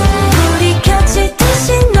불이 켜질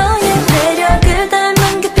듯이 너의 매력을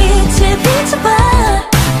닮은 그 빛을 비춰봐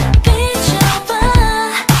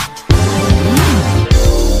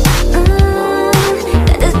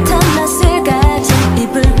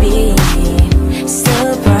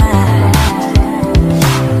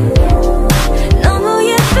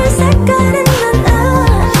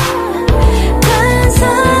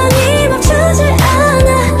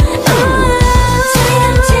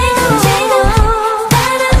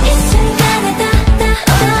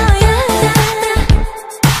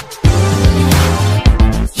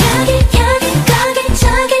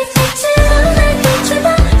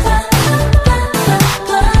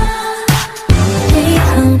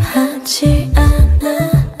하지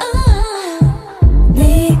않아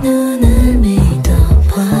네 눈을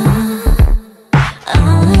믿어봐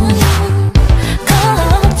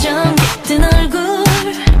걱정 깃든 얼굴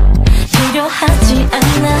필요하지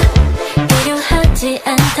않아 필요하지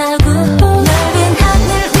않다고 넓은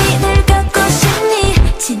하늘 위를 걷고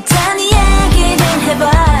싶니 진짜 네 얘기를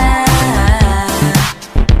해봐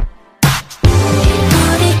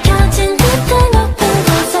불이 켜진 듯한 높은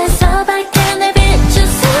곳에서 밝게 내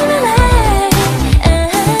비추수는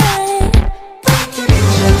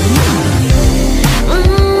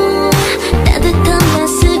따뜻한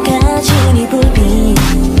가스가 지니 불빛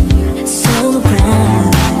So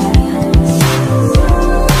bright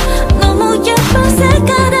너무 예쁜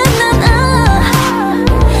색깔은 난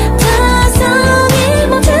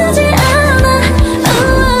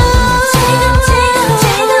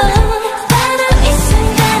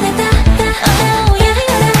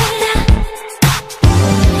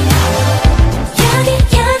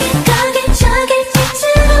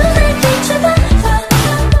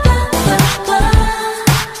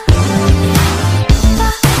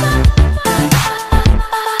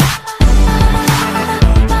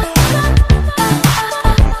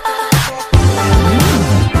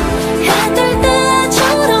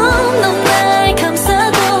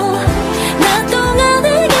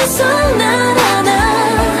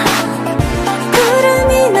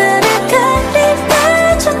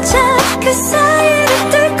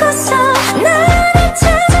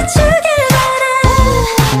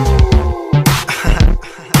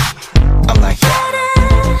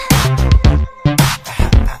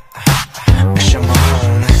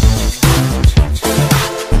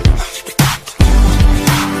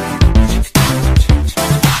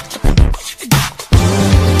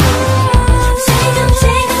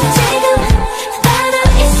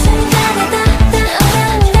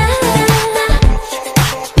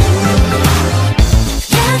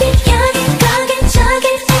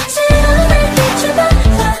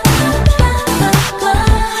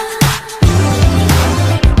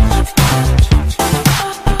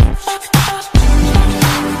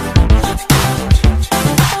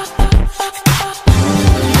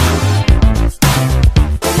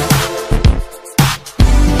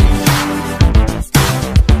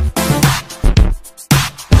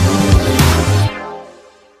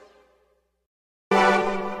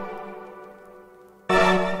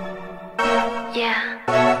Yeah.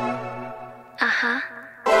 Uh-huh.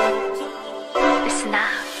 Listen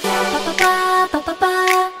up.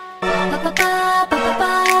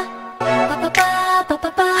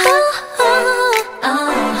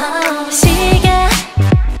 시계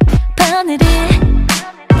바늘이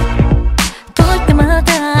볼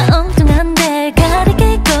때마다 엉뚱한 데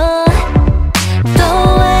가리게 있고 또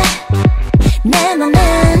왜 내 맘은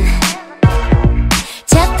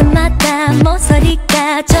잡다마다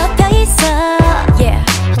모서리가 접혀있어 yeah.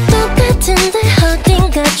 똑같은데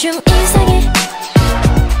어딘가 좀 이상해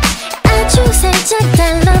아주 살짝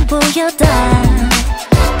달라 보여다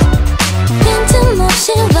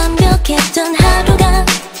빈틈없이 완벽했던 하루가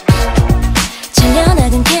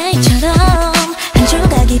잘려나간 케이크처럼 한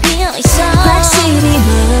조각이 비어있어 확실히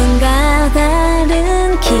뭔가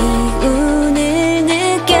다른 기운을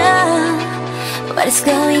느껴 What is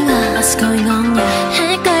going on? What's going on? Yeah.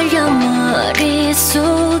 헷갈려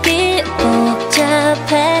머릿속이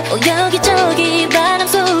복잡해 여기저기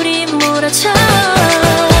바람소리 몰아쳐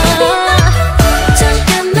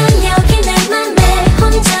잠깐만 여기 내 맘에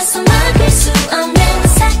혼자서 막을 수 없는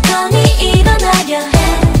사건이 일어나려 해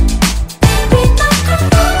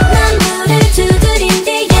난 문을 두드린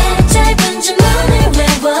뒤에 짧은 주문을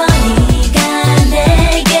외워 네가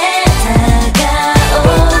내게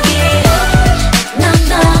다가오길 Knock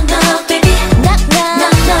knock knock baby Knock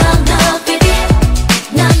knock knock knock baby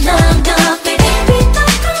Knock knock knock baby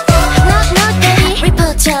Knock knock baby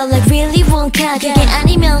Reporter like Willy Wonka 그게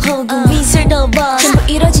아니면 혹은 Wizard of Oz 전부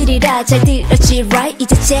이뤄지리라 잘 들었지 right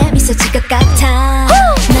이제 재밌어질 것 같아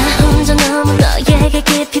나 혼자 너무 너에게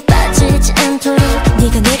깊이 빠지지 않도록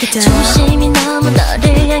네가 내게 더 조심히 너무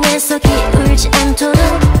너를 향해서 기울지 않도록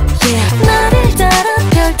yeah. 나를 따라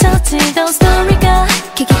별 터지던 스토리가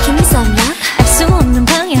기믹 썸나 알 수 없는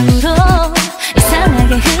방향으로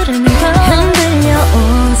이상하게 흐르는 걸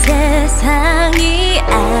흔들려온 세상이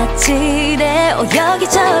아찔해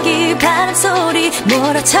여기저기 바람소리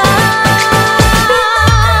몰아쳐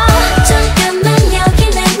잠깐만 여기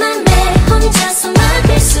내 맘에 혼자서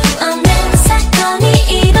막을 수 없는 사건이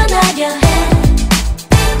일어나려 해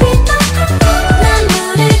난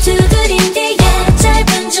문을 두드린 뒤에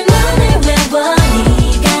짧은 주문을 외워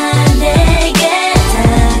네가 내게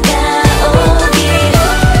다가오길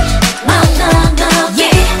Knock knock knock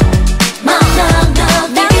baby Knock knock knock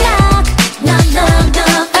baby Knock knock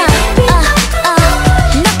knock baby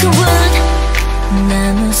Knock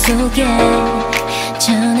나무 속에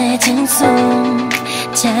전해진 손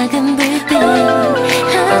작은 불빛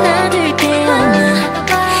하나 둘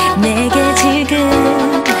깨어나 내게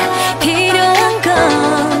지금 필요한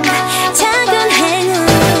건 작은 행운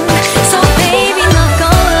So baby knock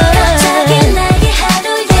on 갑자기 나의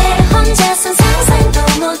하루에 혼자선 상상도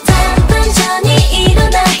못한 반전이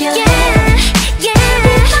일어나려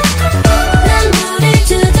난 문을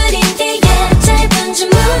두드린 뒤에 짧은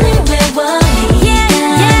주문을 외워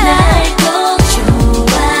네가 날 꼭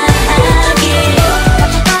좋아하길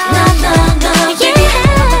Knock knock knock baby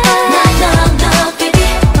Knock knock knock baby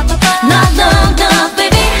Knock knock knock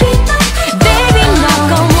baby Baby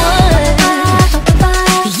knock on wood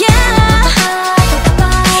Yeah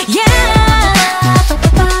Yeah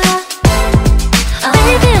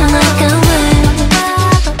Baby knock on wood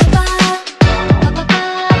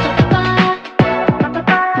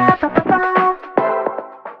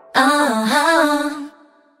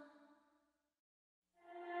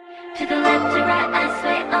To the left, to right, I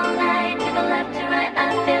sway all night. To the left, to right, I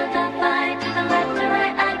feel the vibe. To the left, to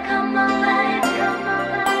right, I come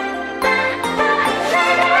alive.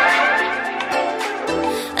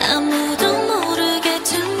 아무도 모르게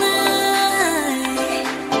tonight.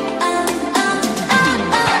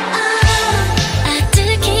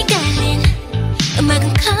 아득히 갈린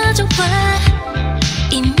음악은 커져와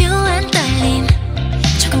이 묘한 떨림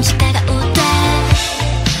조금씩 다가올 때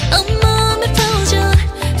온몸에 퍼져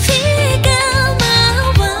피가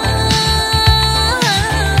나와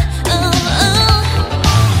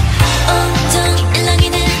온종일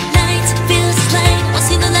일렁이는 night feels like once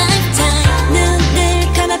in a lifetime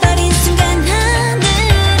눈을 감아버린 순간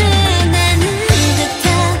하늘은 나는 듯한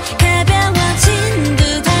가벼워진 두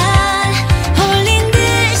발 홀린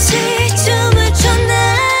듯이 춤을 춰 나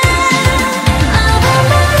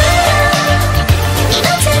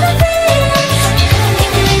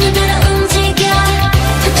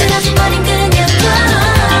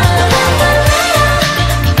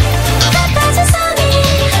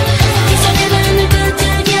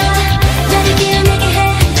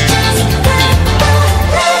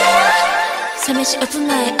잠시 open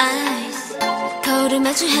my eyes 거울을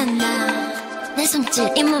마주한 나 내 손짓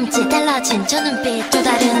이 몸짓 달라진 저 눈빛 또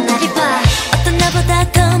다른 나를 봐 어떤 나보다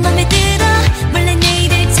더 맘에 들어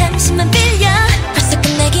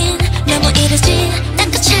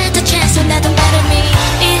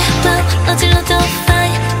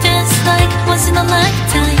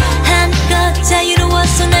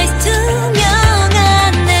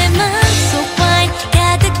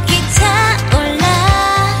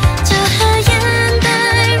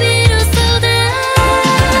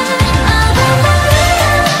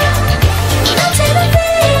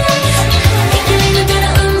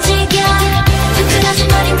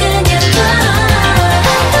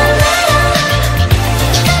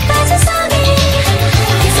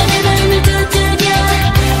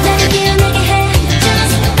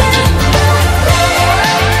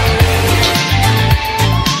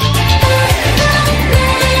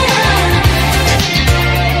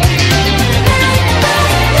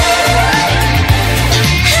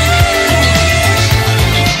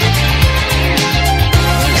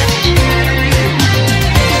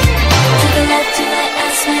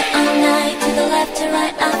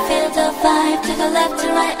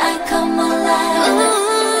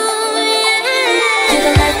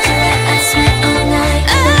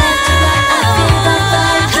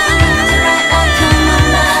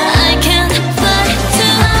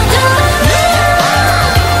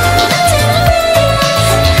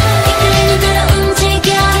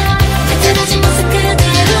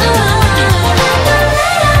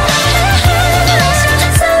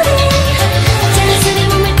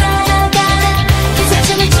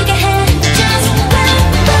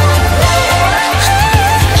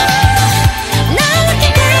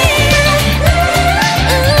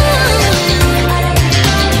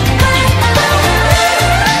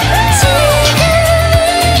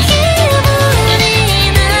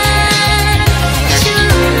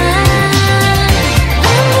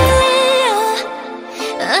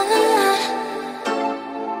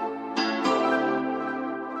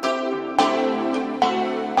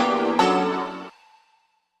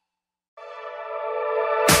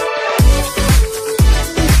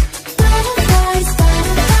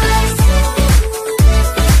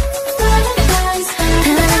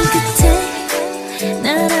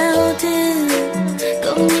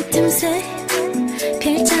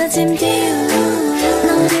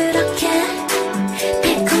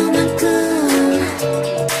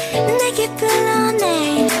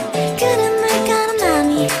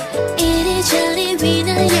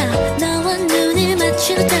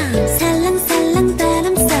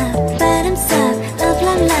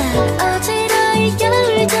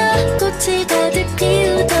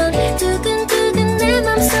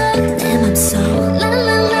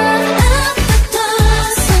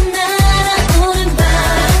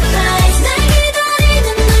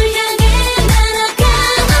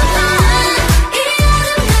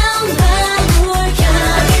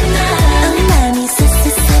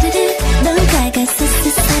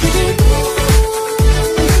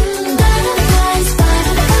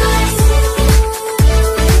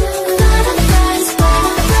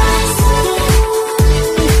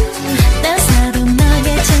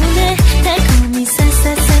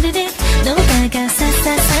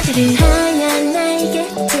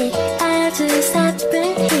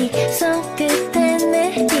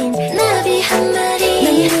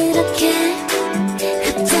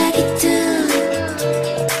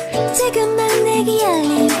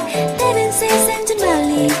열린 다른 세상 저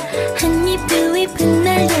멀리 한입 두 입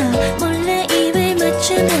흩날려 몰래 입을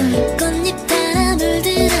맞추면 꽃잎 따라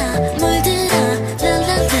물들어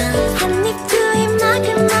랄랄라 한입 두 입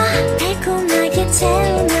먹으면 달콤하게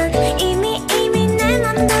채우면 이미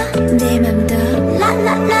내 맘도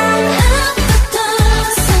랄랄라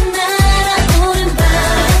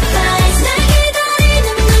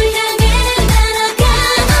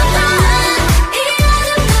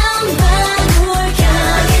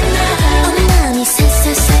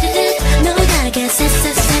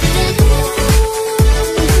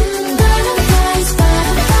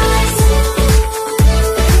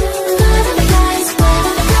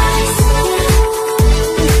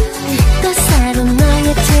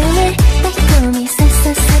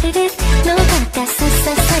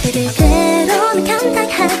때론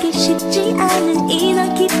감당하기 쉽지 않은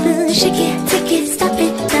이런 기분 Shake it, take it, stop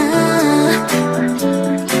it now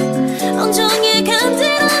온종일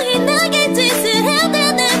감정이 나게 짓을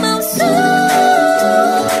해대 내 맘속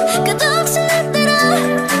끝없이 흔들어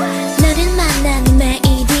너를 만나는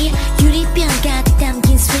매일이 유리병 가득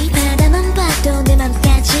담긴 sweet 바라만 봐도 내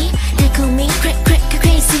맘까지 달콤히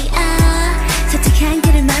crazy 살짝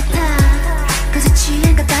향기를 맡아 거기서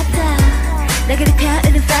취한 것 같아 내게 펴으려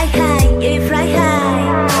fly high, yeah, fly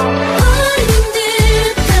high 울린 듯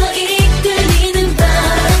이끌리는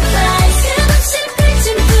butterfly 수없이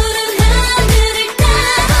펼친 푸른 하늘을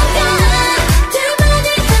따라가 두 번에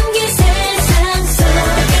담긴 세상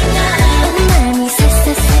속에 나 오늘 마음이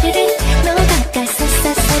사사사르르 너무 가까이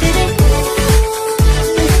사사사르르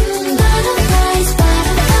Butterflies,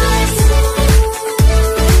 butterflies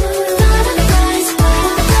Butterflies,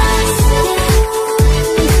 butterflies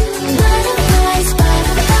Butterflies,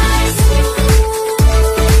 butterflies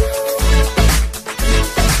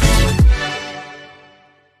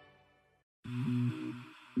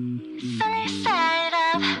Sunny side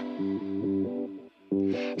up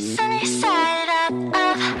Sunny side up,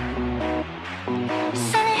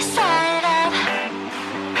 Sunny side up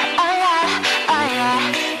Oh yeah, oh yeah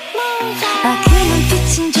그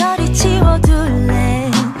눈빛은 저리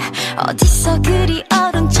지워둘래 어디서 그리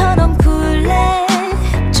어른처럼 굴래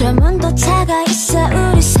점은 더 차가 있어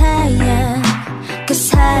우리 사이에 그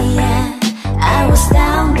사이에 I was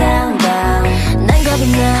down 난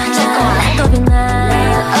겁이 나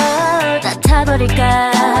다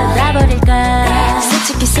타버릴까 놔버릴까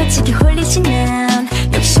솔직히 홀리지 난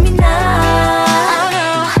욕심이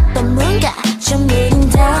나 또 뭔가 좀 느린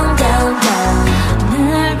down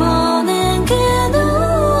날 보는 그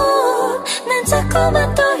눈 난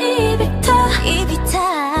자꾸만 또 입이 타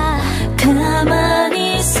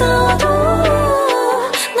가만히 있어도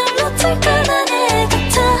날 놓칠 거란 애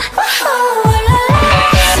같아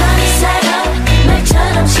Sunny side up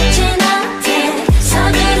말처럼 쉽진 않대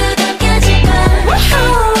서두르기까지 걸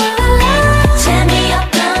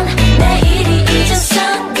재미없던 내일이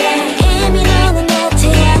잊었었네 이미 너는 내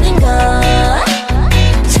태양인걸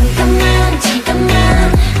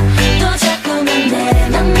잠깐만 또 자꾸만 내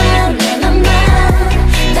맘만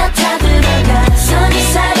다 타들어가 Sunny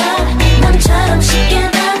side up 남처럼 쉽게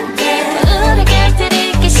안돼 우리 곁을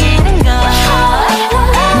잊기 싫은걸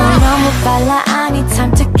너 너무 빨라 I need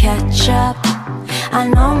time to catch up I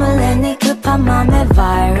know 내 급한 맘의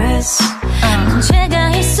virus 문제가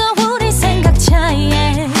있어 우리 생각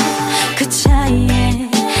차이에 그 차이에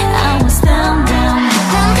I was down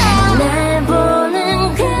날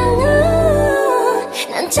보는 그 눈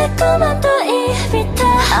난 자꾸만 또 입이 타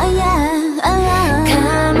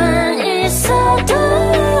가만히 있어도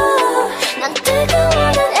난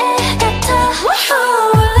뜨거워하는 애 같아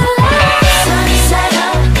Sunny side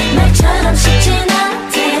up 말처럼 쉽진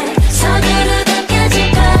않대 서두르기까지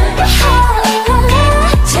걸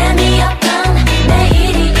재미없던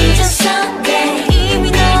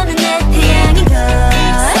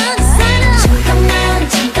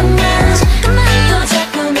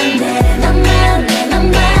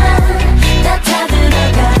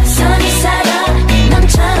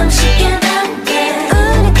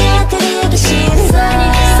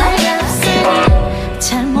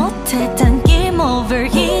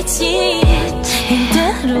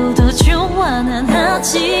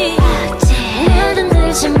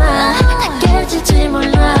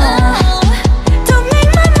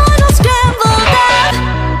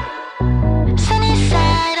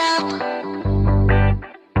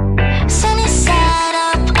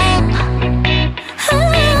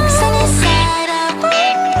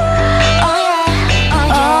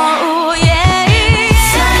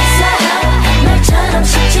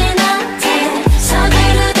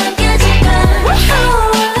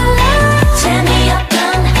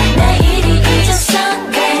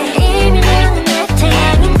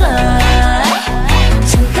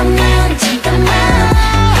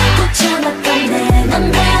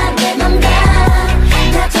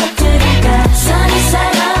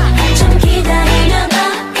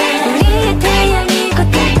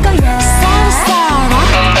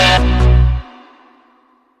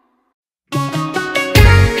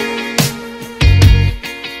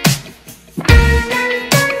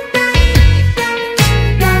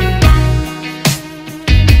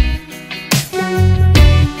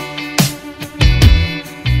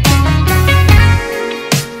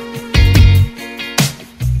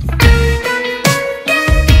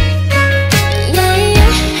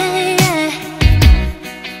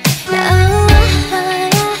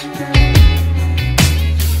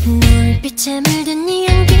눈빛에 물든 네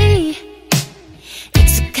향기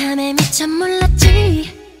익숙함에 미처 몰랐지.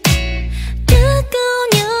 뜨거운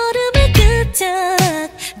여름의 끝장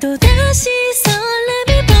또다시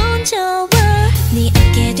설렘이 번져와 네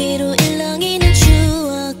어깨 뒤로 일렁이는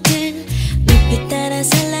추억들 눈빛 따라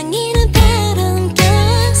살랑이는 바람결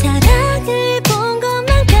사랑을 본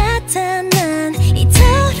것만 같아 난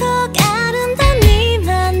이토록 아름다운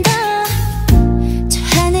니만 더 저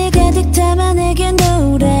하늘 가득 담아 내게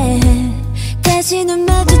노래 다시 눈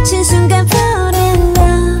마주친 순간 fall in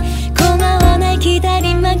love 고마워 날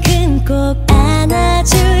기다린 만큼 꼭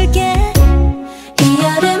안아줄게. 이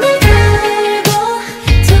여름을 달고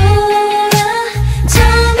돌아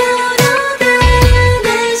처음으로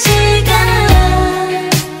가는 시간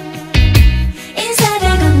인사를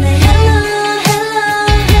건네 hello hello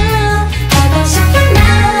hello 하고 싶은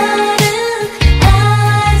말은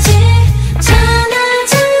아직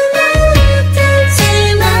전하지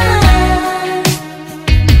못했지만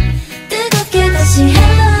뜨겁게 다시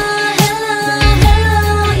hello hello hello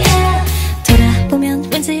yeah 돌아보면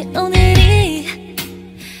왠지 오늘이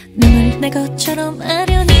눈물 날 것처럼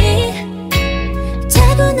아련히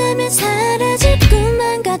자고 나면 사라질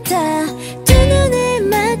꿈만 같아 두 눈을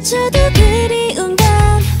맞춰도 그리운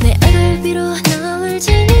밤 내 얼굴 위로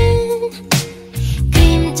너울지는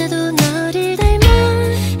그림자도 너를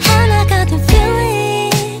닮은 하나가 된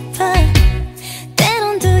feeling but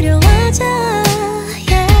때론 두려워져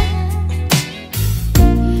yeah.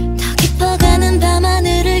 더 깊어가는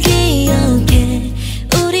밤하늘을 기억해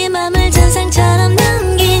우리 맘을 전상처럼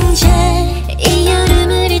남긴 채 이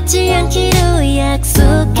여름을 잊지 않기로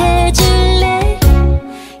약속해줄래.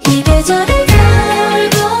 이 계절을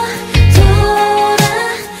달고 돌아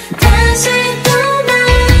다시 또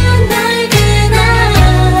만날 그날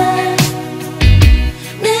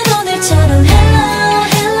늘 오늘처럼 hello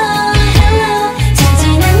hello hello 잘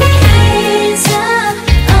지냈니 인사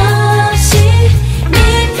없이 네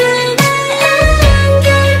품에 안길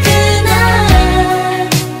그날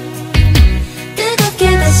뜨겁게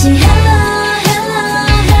다시 hello hello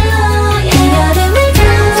hello 이 여름을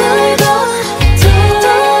달고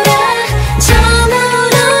돌아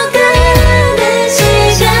처음으로 가는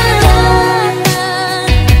시간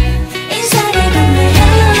인사를 건네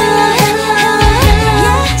hello hello hello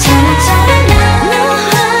차례차례 너와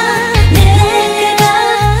내가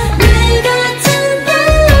늘 같은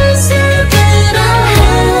모습으로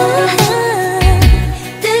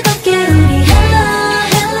뜨겁게 우리 hello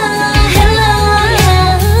hello hello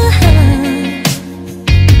yeah.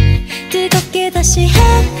 뜨겁게 다시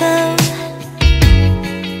hello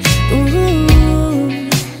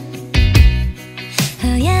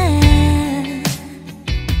oh yeah.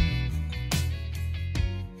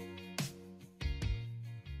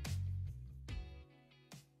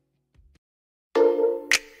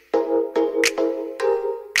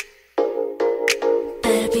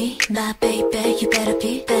 Better be my baby, you better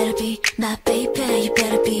be my baby, you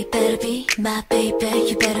better be my baby,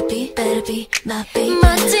 you better be my baby.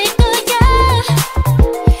 멋질 거야.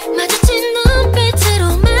 마주친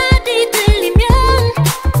눈빛으로 말이 들리면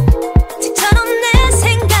책처럼 내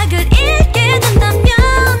생각을 읽게 된다면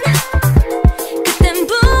그땐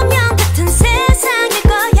분명 같은 세상일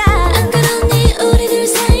거야. 안 그러니 우리들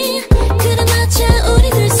사이 그래 맞아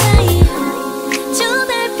우리들 사이 저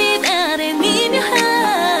달빛 아래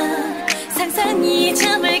미묘한 상상이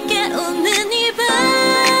잠을 깨우는 이 밤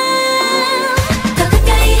더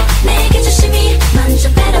가까이 내게 조심히 먼저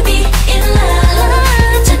better be in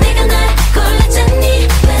love 자 내가 날 골랐잖니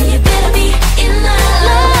well you better be in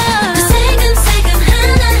love 더 세금세금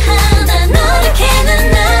하나하나 노력해는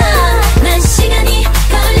난 시간이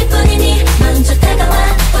걸릴 뿐이니 먼저 다가와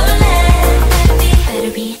볼래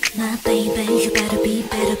better be my baby you better be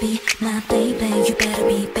my baby you better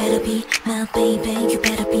be my baby you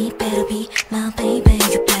better be my baby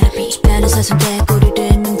you better be 주변의 사슴대 꼬리를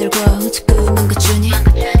만들고 자꾸 뭔가 주니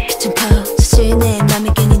귀찮고 사실 내 맘에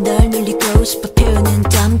괜히 널 놀리고 싶어 표현은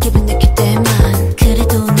dumb 기분 느낄 때만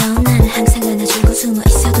그래도 넌 나는 항상 안아주고 숨어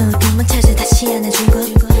있어도 도망쳐서 다시 안아주고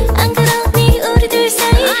안 그러니 우리들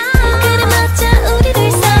사이 그래 맞아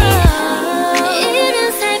우리들 사이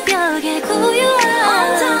이른 새벽에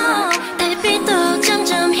고요한 달빛도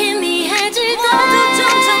점점 희미해질 거야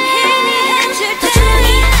더 조용히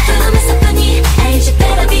꿈에서 보니 알지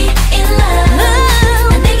better be in love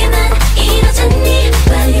난 내게만 이러잖니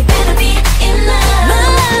well you better be in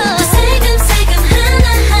love 더 세금세금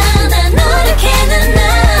하나하나 노력해는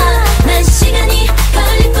난 시간이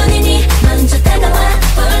걸릴 뿐이니 먼저 다가와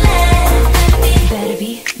볼래 better be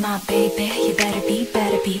my baby you better be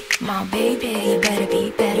my baby you better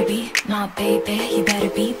be my baby you better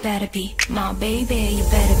be my baby you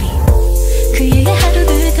better be 그의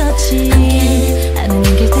하루를 걷지 않은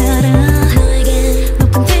길 따라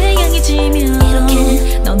높은 태양이 지면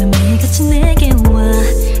너는 매일같이 내게 와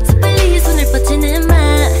섣불리 손을 뻗지는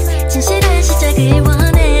마 진실한 시작을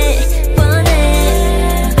원해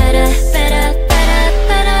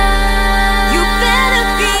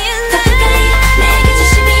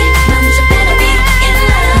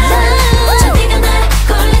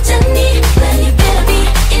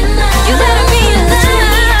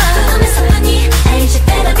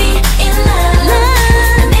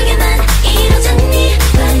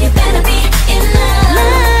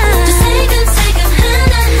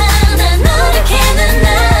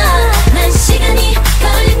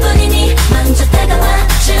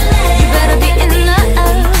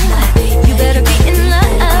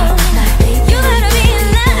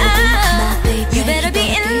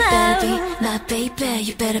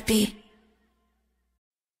You better be.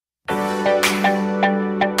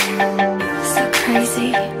 So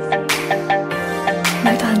crazy.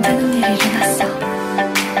 말도 안 되는 일이 일어났어.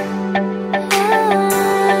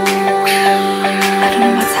 I don't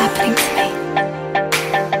know what's happening to me.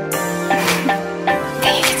 내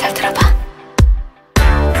얘기 잘 들어봐.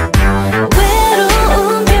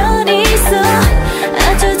 외로운 별이 있어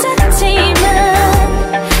아주 작지만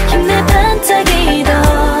힘내 반짝이던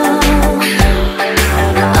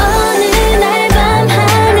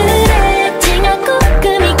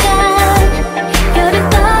별이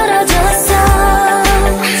떨어졌어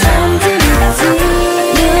잠들지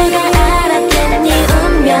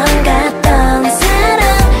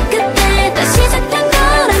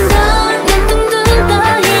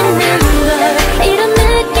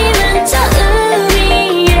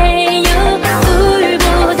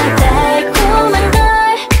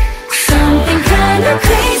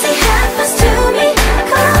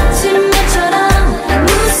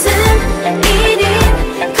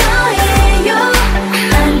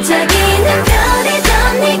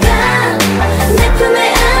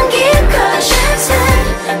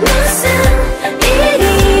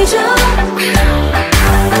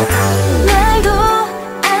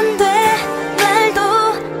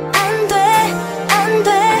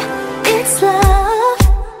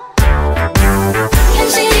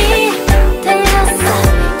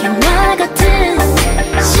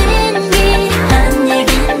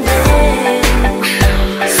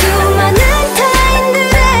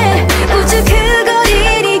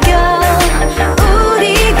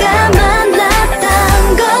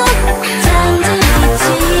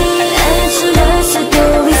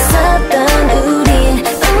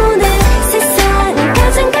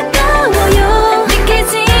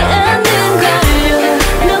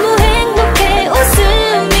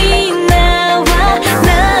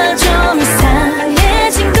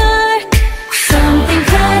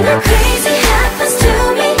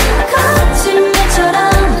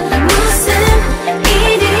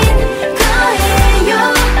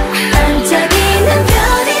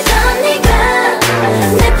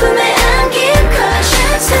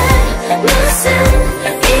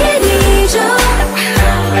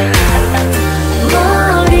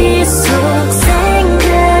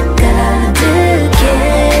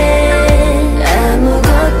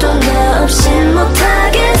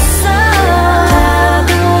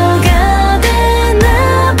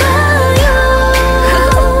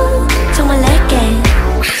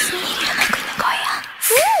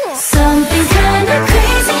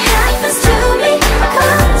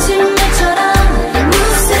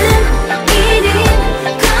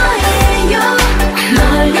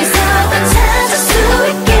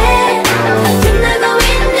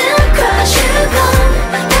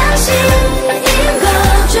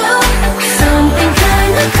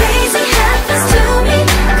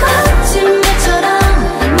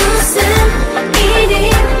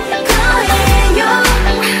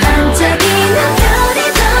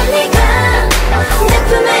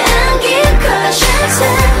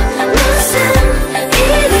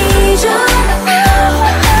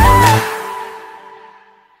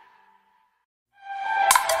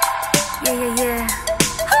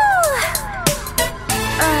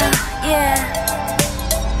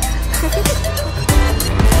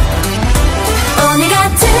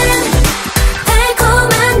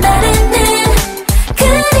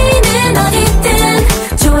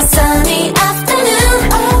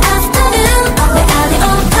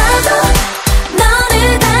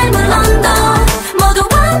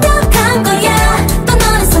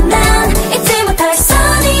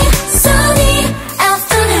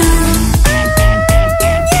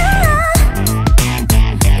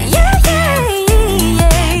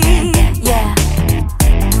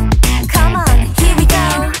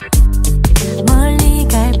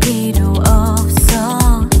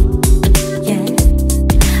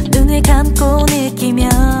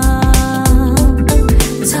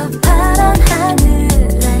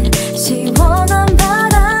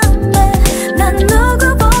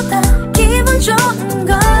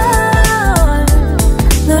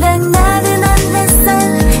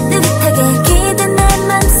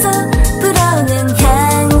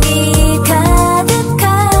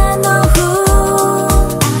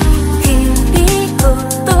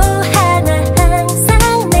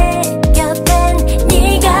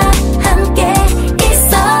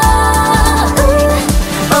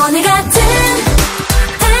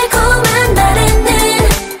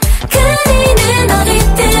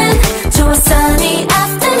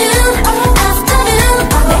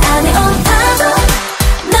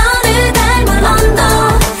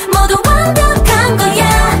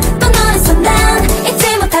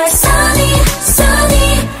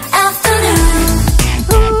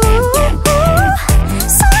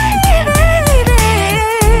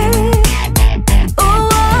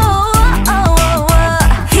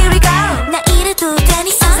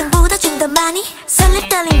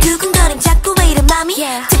두근거림 자꾸 왜 이래 맘이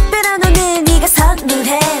특별한 오늘 네가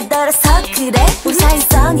선물해 너라서 그래 우리 사이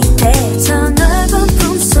선이 돼 저 넓은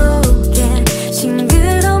품속에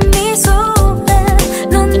싱그러운 미소에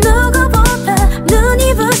넌 누구보다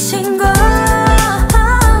눈이 부신 걸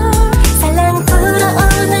살랑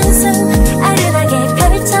불어오는 숨 아련하게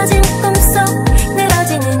펼쳐진 꿈속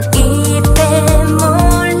늘어지는 입에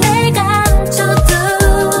몰래 감춰도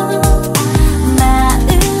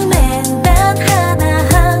마음엔 단 하나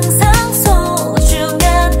항상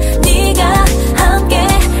소중한 네가 함께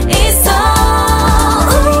있어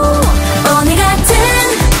오늘 같은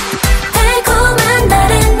달콤한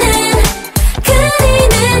날에는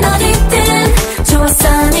그리는 어디든 좋아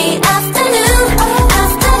sunny afternoon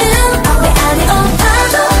내 안에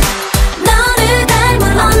오빠도 너를 닮은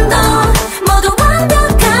언덕 모두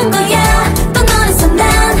완벽한 거야 또 너에서 난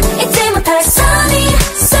잊지 못할 sunny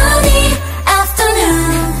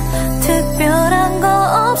afternoon 특별한 거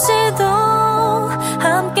없이도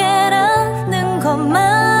함께라는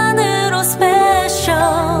것만으로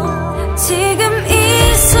special 지금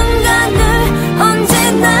이 순간을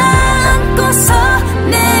언제나 안고서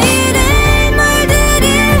내일을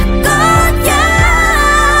물들일 거야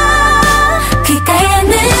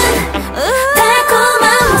귓가에는 달콤한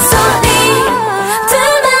목소리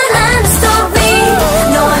둘만 아는 스토리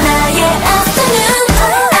너와 나의 afternoon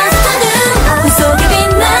그 속에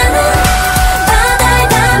빛나는 바다에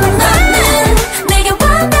담은 너는 내게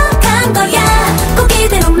완벽한 거야 꼭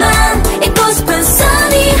이대로만 있고 싶은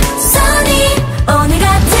sunny 오늘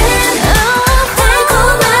같은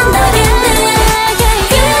달콤한 날에는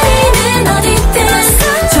그리는 어디든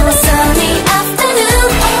좋아 sunny afternoon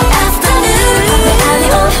내 안에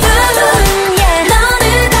오픈 너를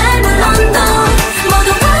닮은 언덕 모두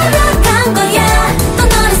완벽한 거야 또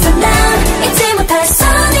너에서 난 잊지 못할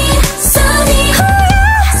sunny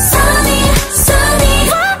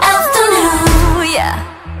afternoon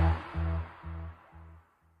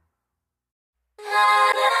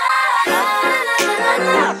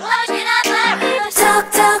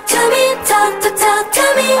Talk to me, talk to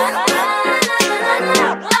me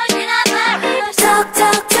Talk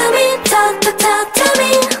to me, talk to me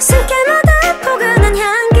숨결마다 포근한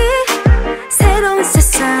향기 새로운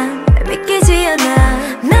세상 믿기지 않아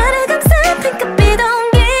나를 감싼 핑크빛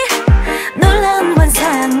온기 놀라운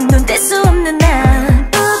환상 눈 뗄 수 없는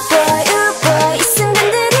난 Ooh boy, 이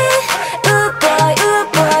순간들이 Ooh boy,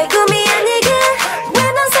 꿈이 아니길 왜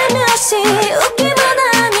넌 살며시 웃기만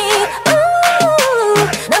하니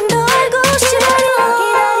난 더 알고 싶어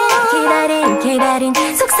기다린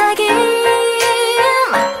속삭임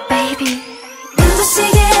baby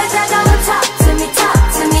눈부시게 다가온 talk to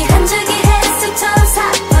me 한 줄기 햇살처럼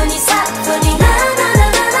사뿐히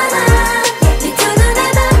나나나나나나 네 두 눈에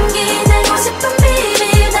담긴 알고 싶은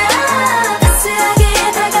비밀 나 따스하게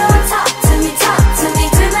다가온 talk to me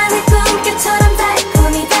둘만의 꿈결처럼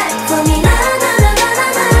달콤히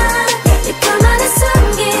나나나나나나 네 품 안에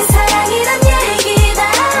숨긴 사랑이란 얘기다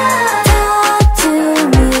Talk to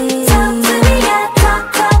me yeah talk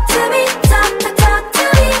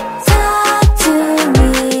to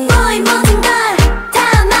me boy 모든 걸 다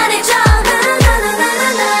말해줘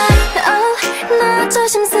나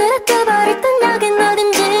조심스럽게 버렸던 여긴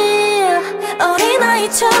어딘지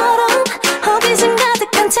어린아이처럼 호기심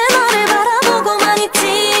가득한 채 너를 바라보고만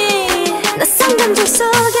있지 낯선 감정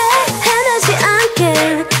속에 헤매지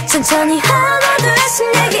않게 천천히 하나 둘씩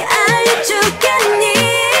내게 알려주겠니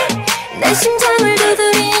내 심장을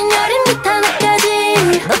두드린 여린 듯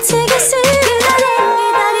하나까지 놓치겠어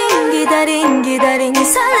기다린 이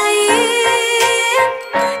설레임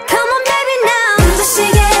Come on baby now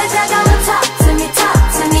눈부시게 다가온 talk to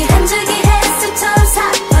me 한 줄기 햇살처럼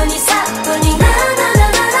사뿐히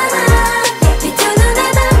나나나나나나 네 두 눈에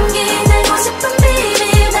담긴 알고 싶은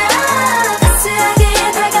비밀 나 따스하게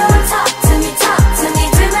다가온 talk to me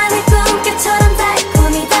둘만의 꿈결처럼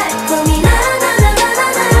달콤히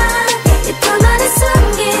나나나나나나 네 품 안에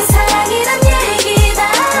숨긴 사랑이란 얘기다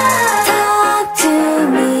Talk to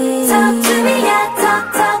me yeah talk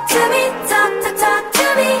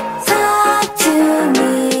to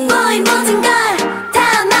me boy 모든 걸 다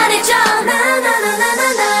말해줘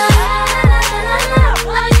나나나나나나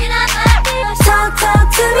talk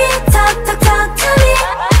to me talk to me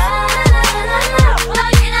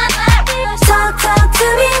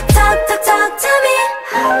talk to me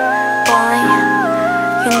boy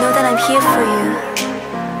you know that I'm here for you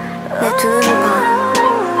내 두 눈을 봐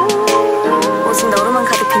오직 너로만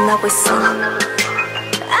가득 빛나고 있어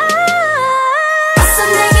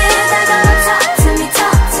내게 다가온 talk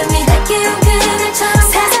to me 날 키운 그늘처럼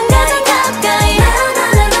세상 가장 가까이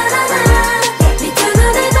나나나나나나 네 두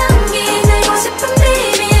눈에 담긴 알고 싶은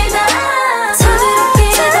비밀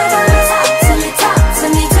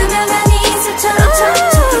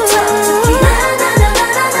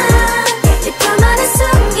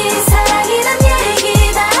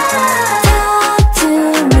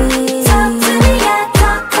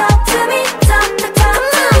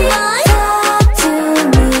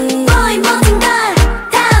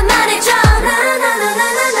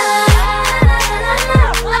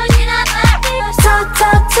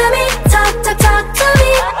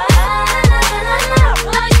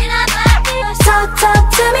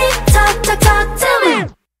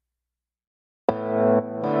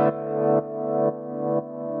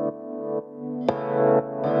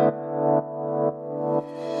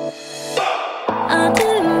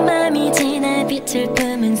어두운 밤이 지나 빛을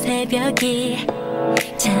품은 새벽이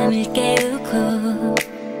잠을 깨우고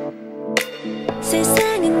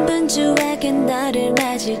세상은 분주하게 너를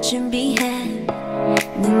맞을 준비한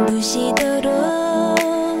눈부시도록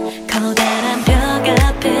커다란 벽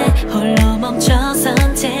앞에 홀로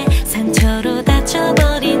멈춰선 채 상처로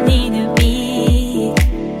다쳐버린 네 눈빛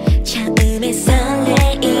처음에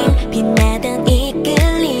설레임 빛나던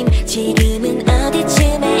이끌림 지금은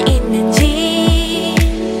어디쯤에 있는지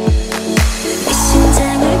내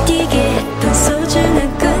심장을 뛰게 했던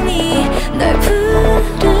소중한 꿈이 널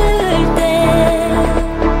부를 때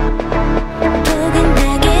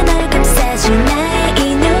포근하게 널 감싸줄 나의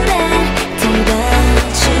이 노래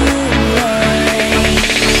들어줄래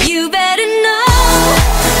You better know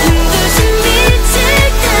눈부신 빛을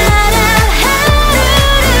따라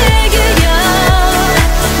하루를 그려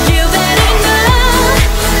You better know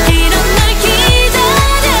이런 날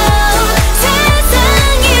기다려온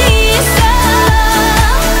세상이 있어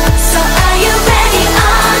So are you ready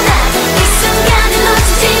or not 이 순간을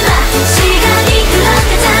놓치지 마 시간이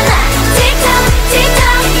흘러가잖아 Tick-tock,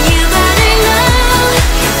 tick-tock You better know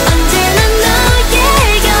언제나 너의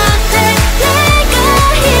곁에 내가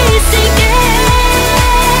있을게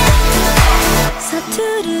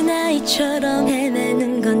서투른 아이처럼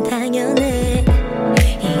헤매는 건 당연해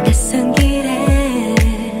이 낯선 길에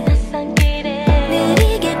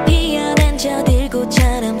느리게 피어난 저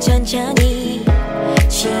들꽃처럼 천천히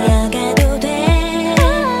쉬어가도 돼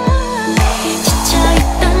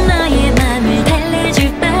지쳐있던 너의 맘을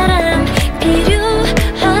달래줄 바람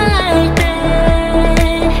필요할 때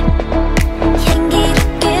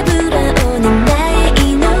향기롭게 불어오는 나의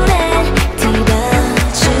이 노래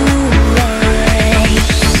들어줄래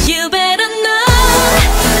You better know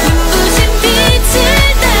눈부신 빛을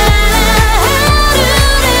따라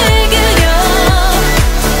하루를 그려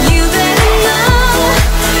You better know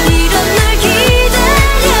이런 날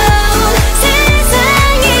기다려온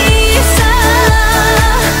세상이 있어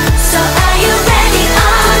So are you ready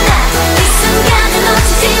or not 이 순간을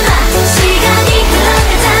놓치지 마 시간이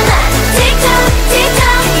흘러가잖아 Tick-tock,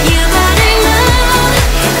 tick-tock You better know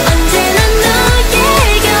언제나 너의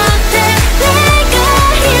곁에 내가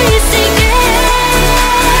있을게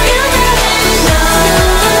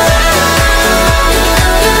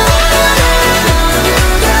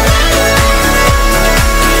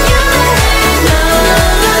You better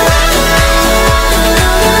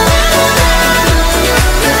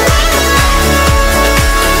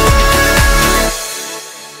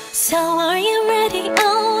So are you ready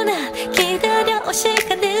or not 기다려온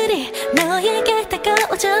시간들이 너에게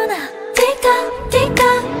다가오잖아 Tick-tock,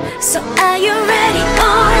 tick-tock So are you ready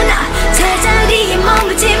or not 제자리에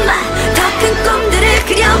머물지 마 더 큰 꿈들을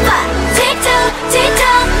그려봐 Tick-tock,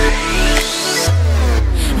 tick-tock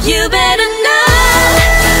You better know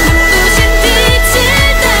눈부신 빛을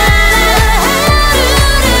따라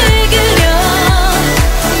하루를 그려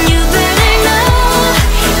You better know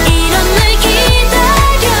이런 날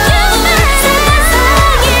기다려온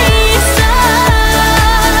세상이 있어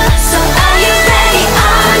So are you ready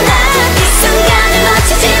or not 이 순간을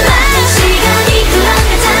놓치지 마 시간이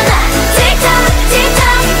흘러가잖아 Tick-tock,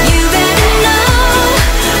 tick-tock You better know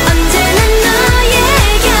언제나 너의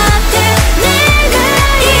곁에 내가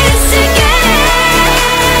있을게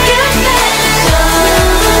You better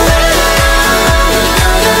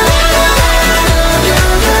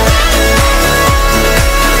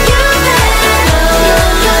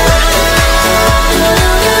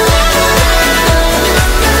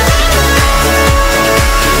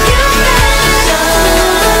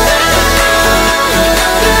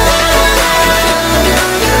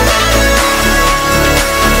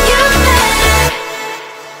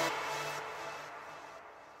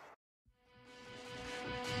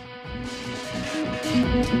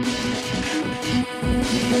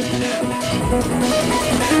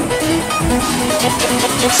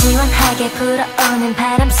시원하게 불어오는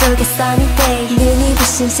바람 속에 sunny day 눈이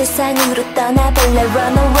부신 세상으로 떠나볼래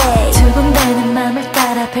run away 두근대는 맘을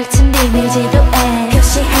따라 펼친 비밀 지도에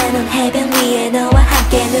표시해놓은 해변 위에 너와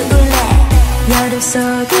함께 누울래 여름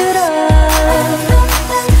속으로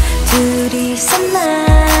둘이서만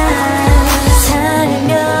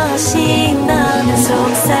살며시 너는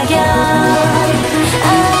속삭여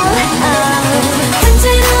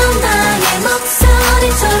간지러운 나의 목소리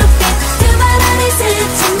초록빛 두 발 안에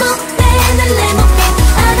스친 목대 날 레몬빛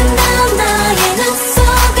아름다운 나의 눈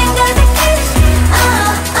속엔 가득해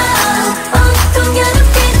온통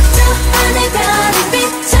여름빛 저 안에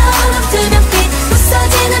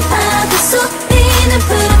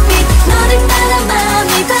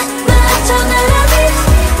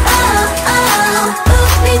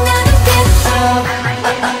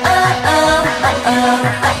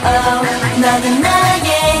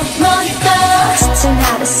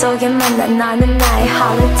속에 만난 너는 나의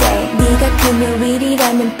holiday. 네가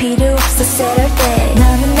금요일이라면 필요 없어 Saturday.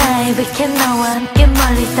 너는 나의 weekend 너와 함께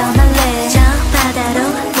멀리 떠날래. 저 바다로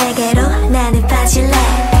내게로 나는 빠질래.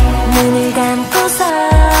 눈을 감고서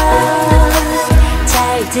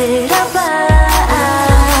잘 들어봐.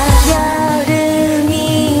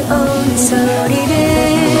 여름이 온 소리를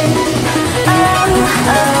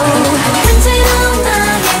간지러운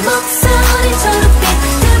나의 목소리 초록빛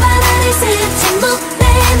두 발 아래 스친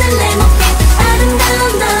목대는 레몬빛 아름다운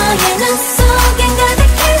너의 눈 속엔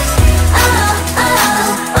가득해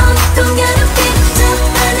온통 여름빛 저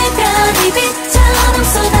하늘 별이 빛처럼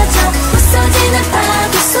쏟아져 부서지는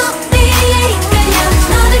파도 소리에 이끌려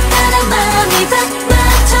너를 따라 마음이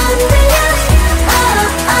맞춰 흔들려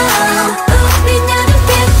우린 여름빛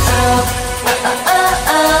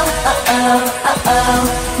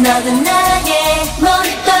너는 나의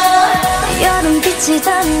머릿돌 여름빛이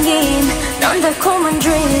담긴 넌 달콤한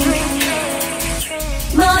dream.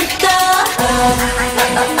 머릿돌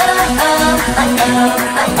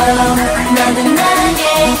너는 나의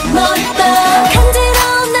머릿돌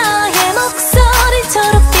간지러운 너의 목소리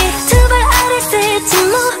초록빛 두 발 아래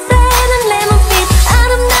스친 모래는 레몬빛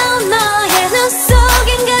아름다운 너의 눈 속엔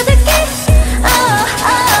가득해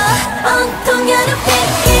온통 여름빛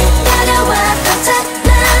기다려왔던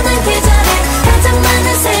찬란한 계절에 가장 많은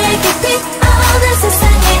색이 피어난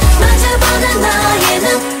세상에 마주보는 너의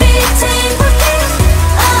눈빛에 행복해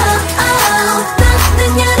너는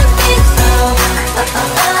여름빛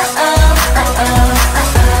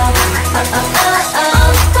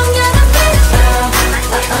온통 여름빛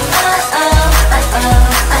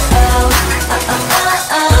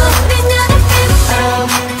우린 여름빛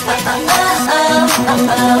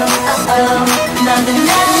너는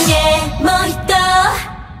나의 머릿돌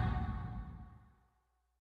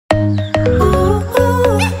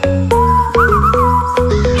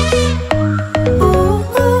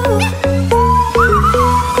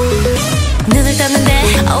눈을 떴는데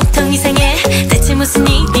온통 이상해 대체 무슨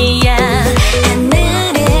일이야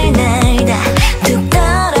하늘을 날다 뚝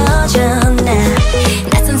떨어졌나.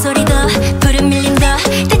 낯선 소리도 푸른 밀림도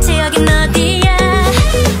대체 여긴 어디야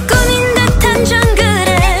꾸민 듯한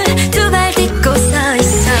정글에 두 발 딛고 서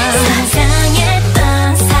있어.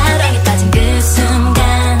 상상했던 사랑에 빠진 그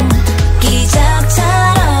순간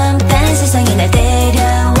기적처럼 딴 세상에 날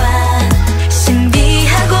데려와.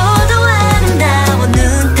 신비하고도 아름다워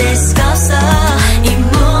눈 뗄 수가 없어 이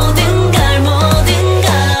모든 걸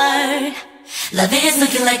Love is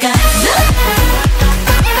looking like a zoo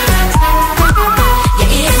Yeah,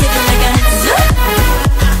 it's looking like a zoo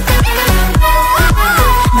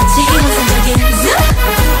마치 환상적인 zoo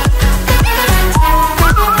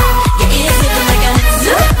Yeah, it's looking like a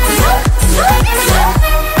zoo, zoo, zoo, zoo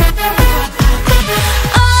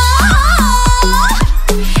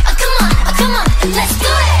come on, let's do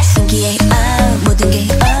it 신기해 모든 게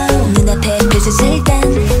눈앞에 펼쳐질 땐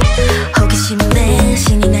호기심에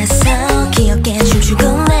신이 나서 기억에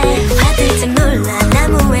춤추곤 해. 화들짝 놀라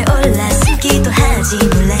나무에 올라 숨기도 하지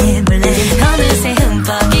몰래 몰래. 어느새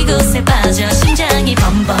흠뻑 이곳에 빠져 심장이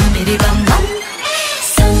범범 비리범범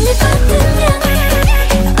손을 뻗으면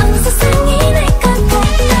온 세상이 날 같아.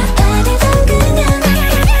 바다를 담그면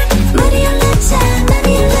물이 올라차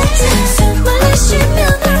날이 올라차. 숨을 쉬면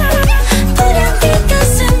불현듯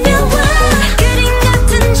스며와. 그림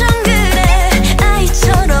같은 정글에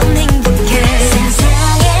아이처럼 행복해.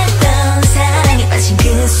 상상했던 사랑에 빠진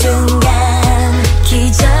그 순간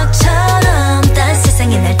기적처럼 딴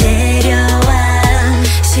세상에 날 데려와.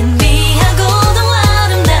 신비하고도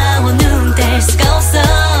아름다워 눈 뗄 수가 없어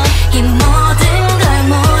이 모든 걸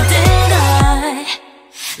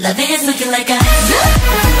Love is looking like a zoo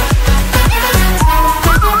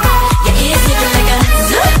Yeah, it's looking like a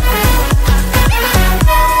zoo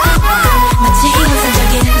마치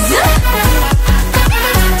환상적인 zoo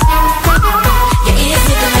Yeah, it's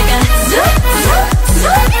looking like a zoo, zoo,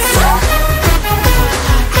 zoo, zoo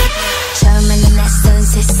처음 만난 낯선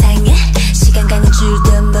세상에 시간 가는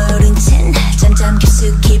줄도 모른 채 점점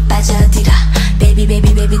깊숙이 빠져들어. Baby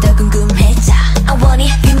baby baby 더 궁금해져. I want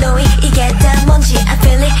it, you know it, 이게 다 뭔지 I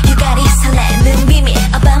feel it, you got it. 설레는 비밀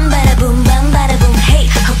밤밤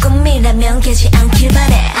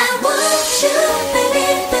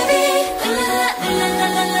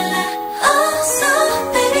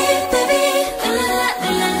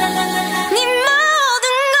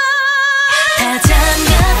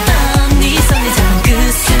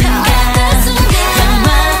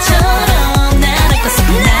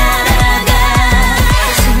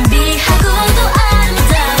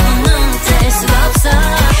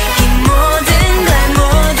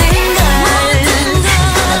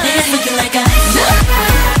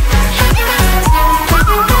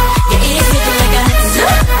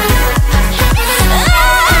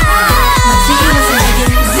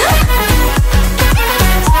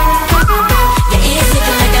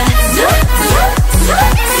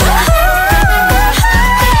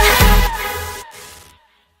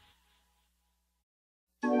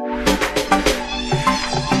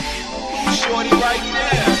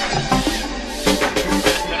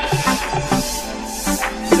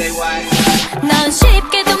넌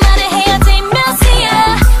쉽게도 말을 헤어지면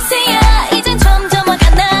see ya 이젠 점점 화가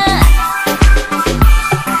나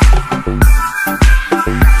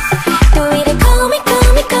또 이래 call me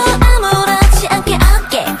아무렇지 않게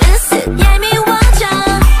어깨 으쓱 얄미워져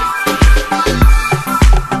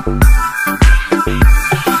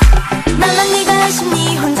나만 네가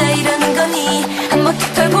아쉽니 혼자 이러는 거니 한 번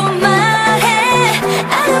툭 털고 말해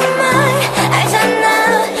I don't mind 알잖아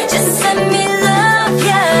just let me love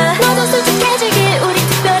ya 너도 솔직해지길 우리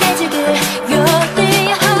특별해지길 You're the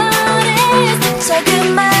hardest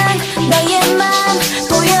자그만 너의 맘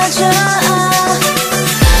보여줘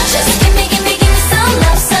Just give me some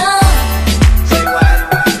love song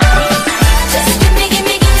Just give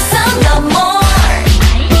me some love more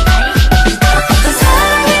더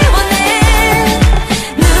사랑을 원해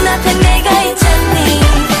눈앞에 내가 있잖니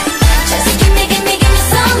Just give me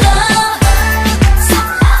some love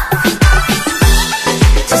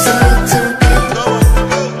Just a little bit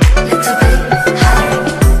higher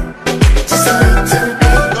Just a little bit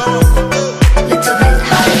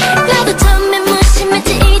higher 나도 처음에 무심했지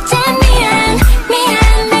이제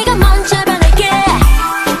미안 내가 먼저 변할게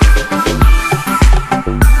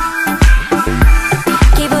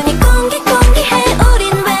기분이 공기해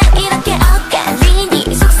우린 왜 이렇게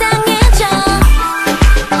엇갈리니 속상해져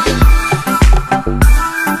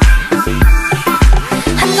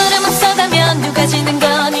한 걸음 앞서가면 누가 지는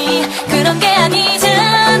거니 그런 게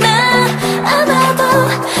아니잖아 아마도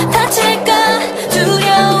다칠까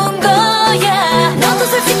두려운 거야 너도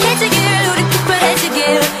솔직해지길 우리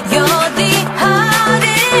특별해지길 You're the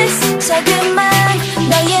hardest 자그만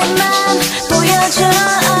너의 맘 보여줘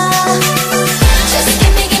Just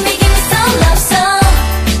give me some love song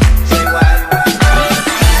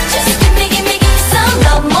Just give me some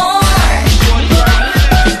love more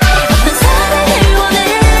어떤 사랑을 원해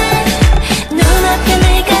눈앞에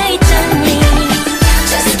내가 있잖니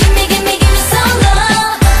Just give me some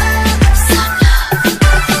love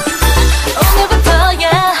오늘부터야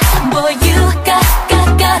Boy you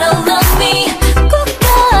gotta love me 꼭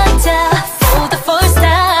같아 for the first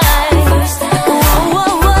time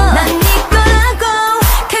난 네 거라고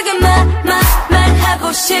크게 말하고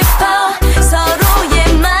싶어 서로의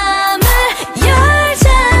맘을 열자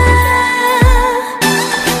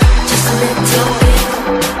Just a little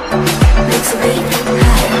bit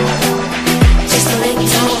higher Just a little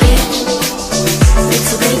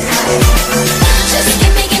bit higher Just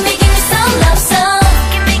give me some love song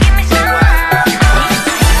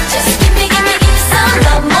Just give me some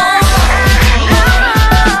love more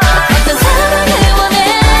어떤 사랑을 원해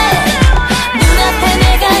눈앞에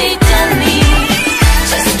내가 있잖니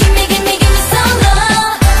Just give me some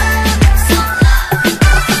love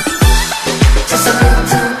Just a little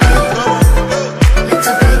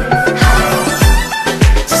bit higher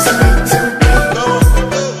Just a little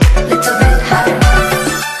bit higher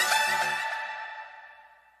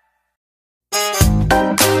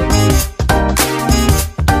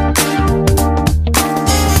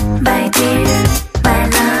My dear, my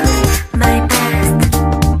love, my best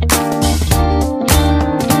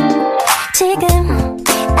지금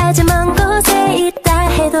아주 먼 곳에 있다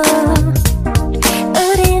해도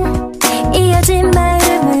우린 이어진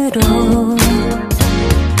마음으로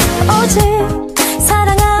오직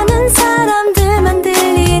사랑하는 사람들만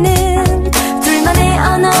들리는 둘만의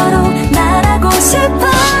언어로 말하고 싶어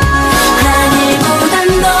하늘보단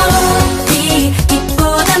높이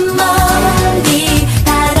빛보단 멀리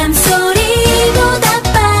바람 소리보다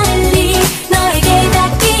빨리 너에게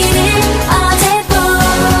닿기를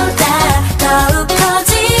어제보다 더욱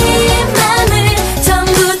커진 맘을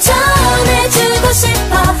전부 전해주고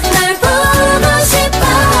싶어 널 보고 싶어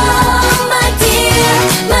My dear,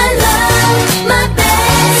 my love, my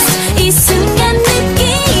best 이 순간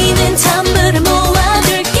느끼는 전부를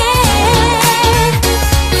모아둘게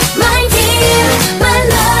My dear, my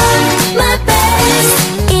love, my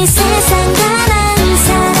best 이 세상 단 한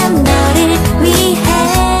사람 너를 위해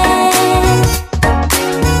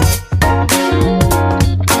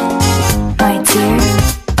My dear,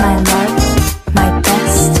 my love, my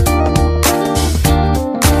best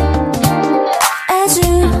아주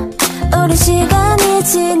오랜 시간이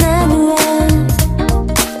지난 후에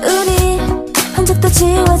우리 흔적도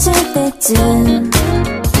지워질 때쯤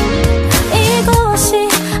이곳이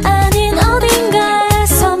아닌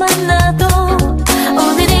어딘가에서 만나도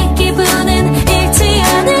오늘의 기분은 잃지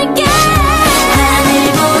않을게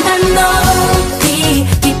하늘보단 높이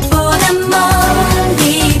빛보단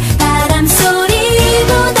멀리 바람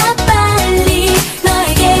소리보다 빨리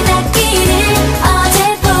너에게 닿기를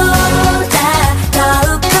어제보다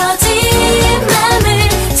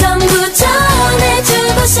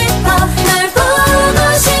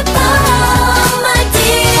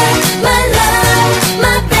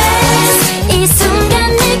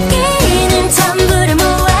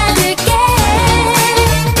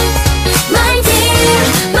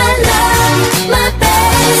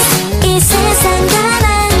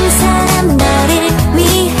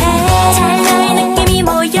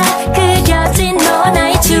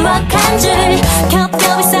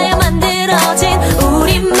겹겹이 쌓여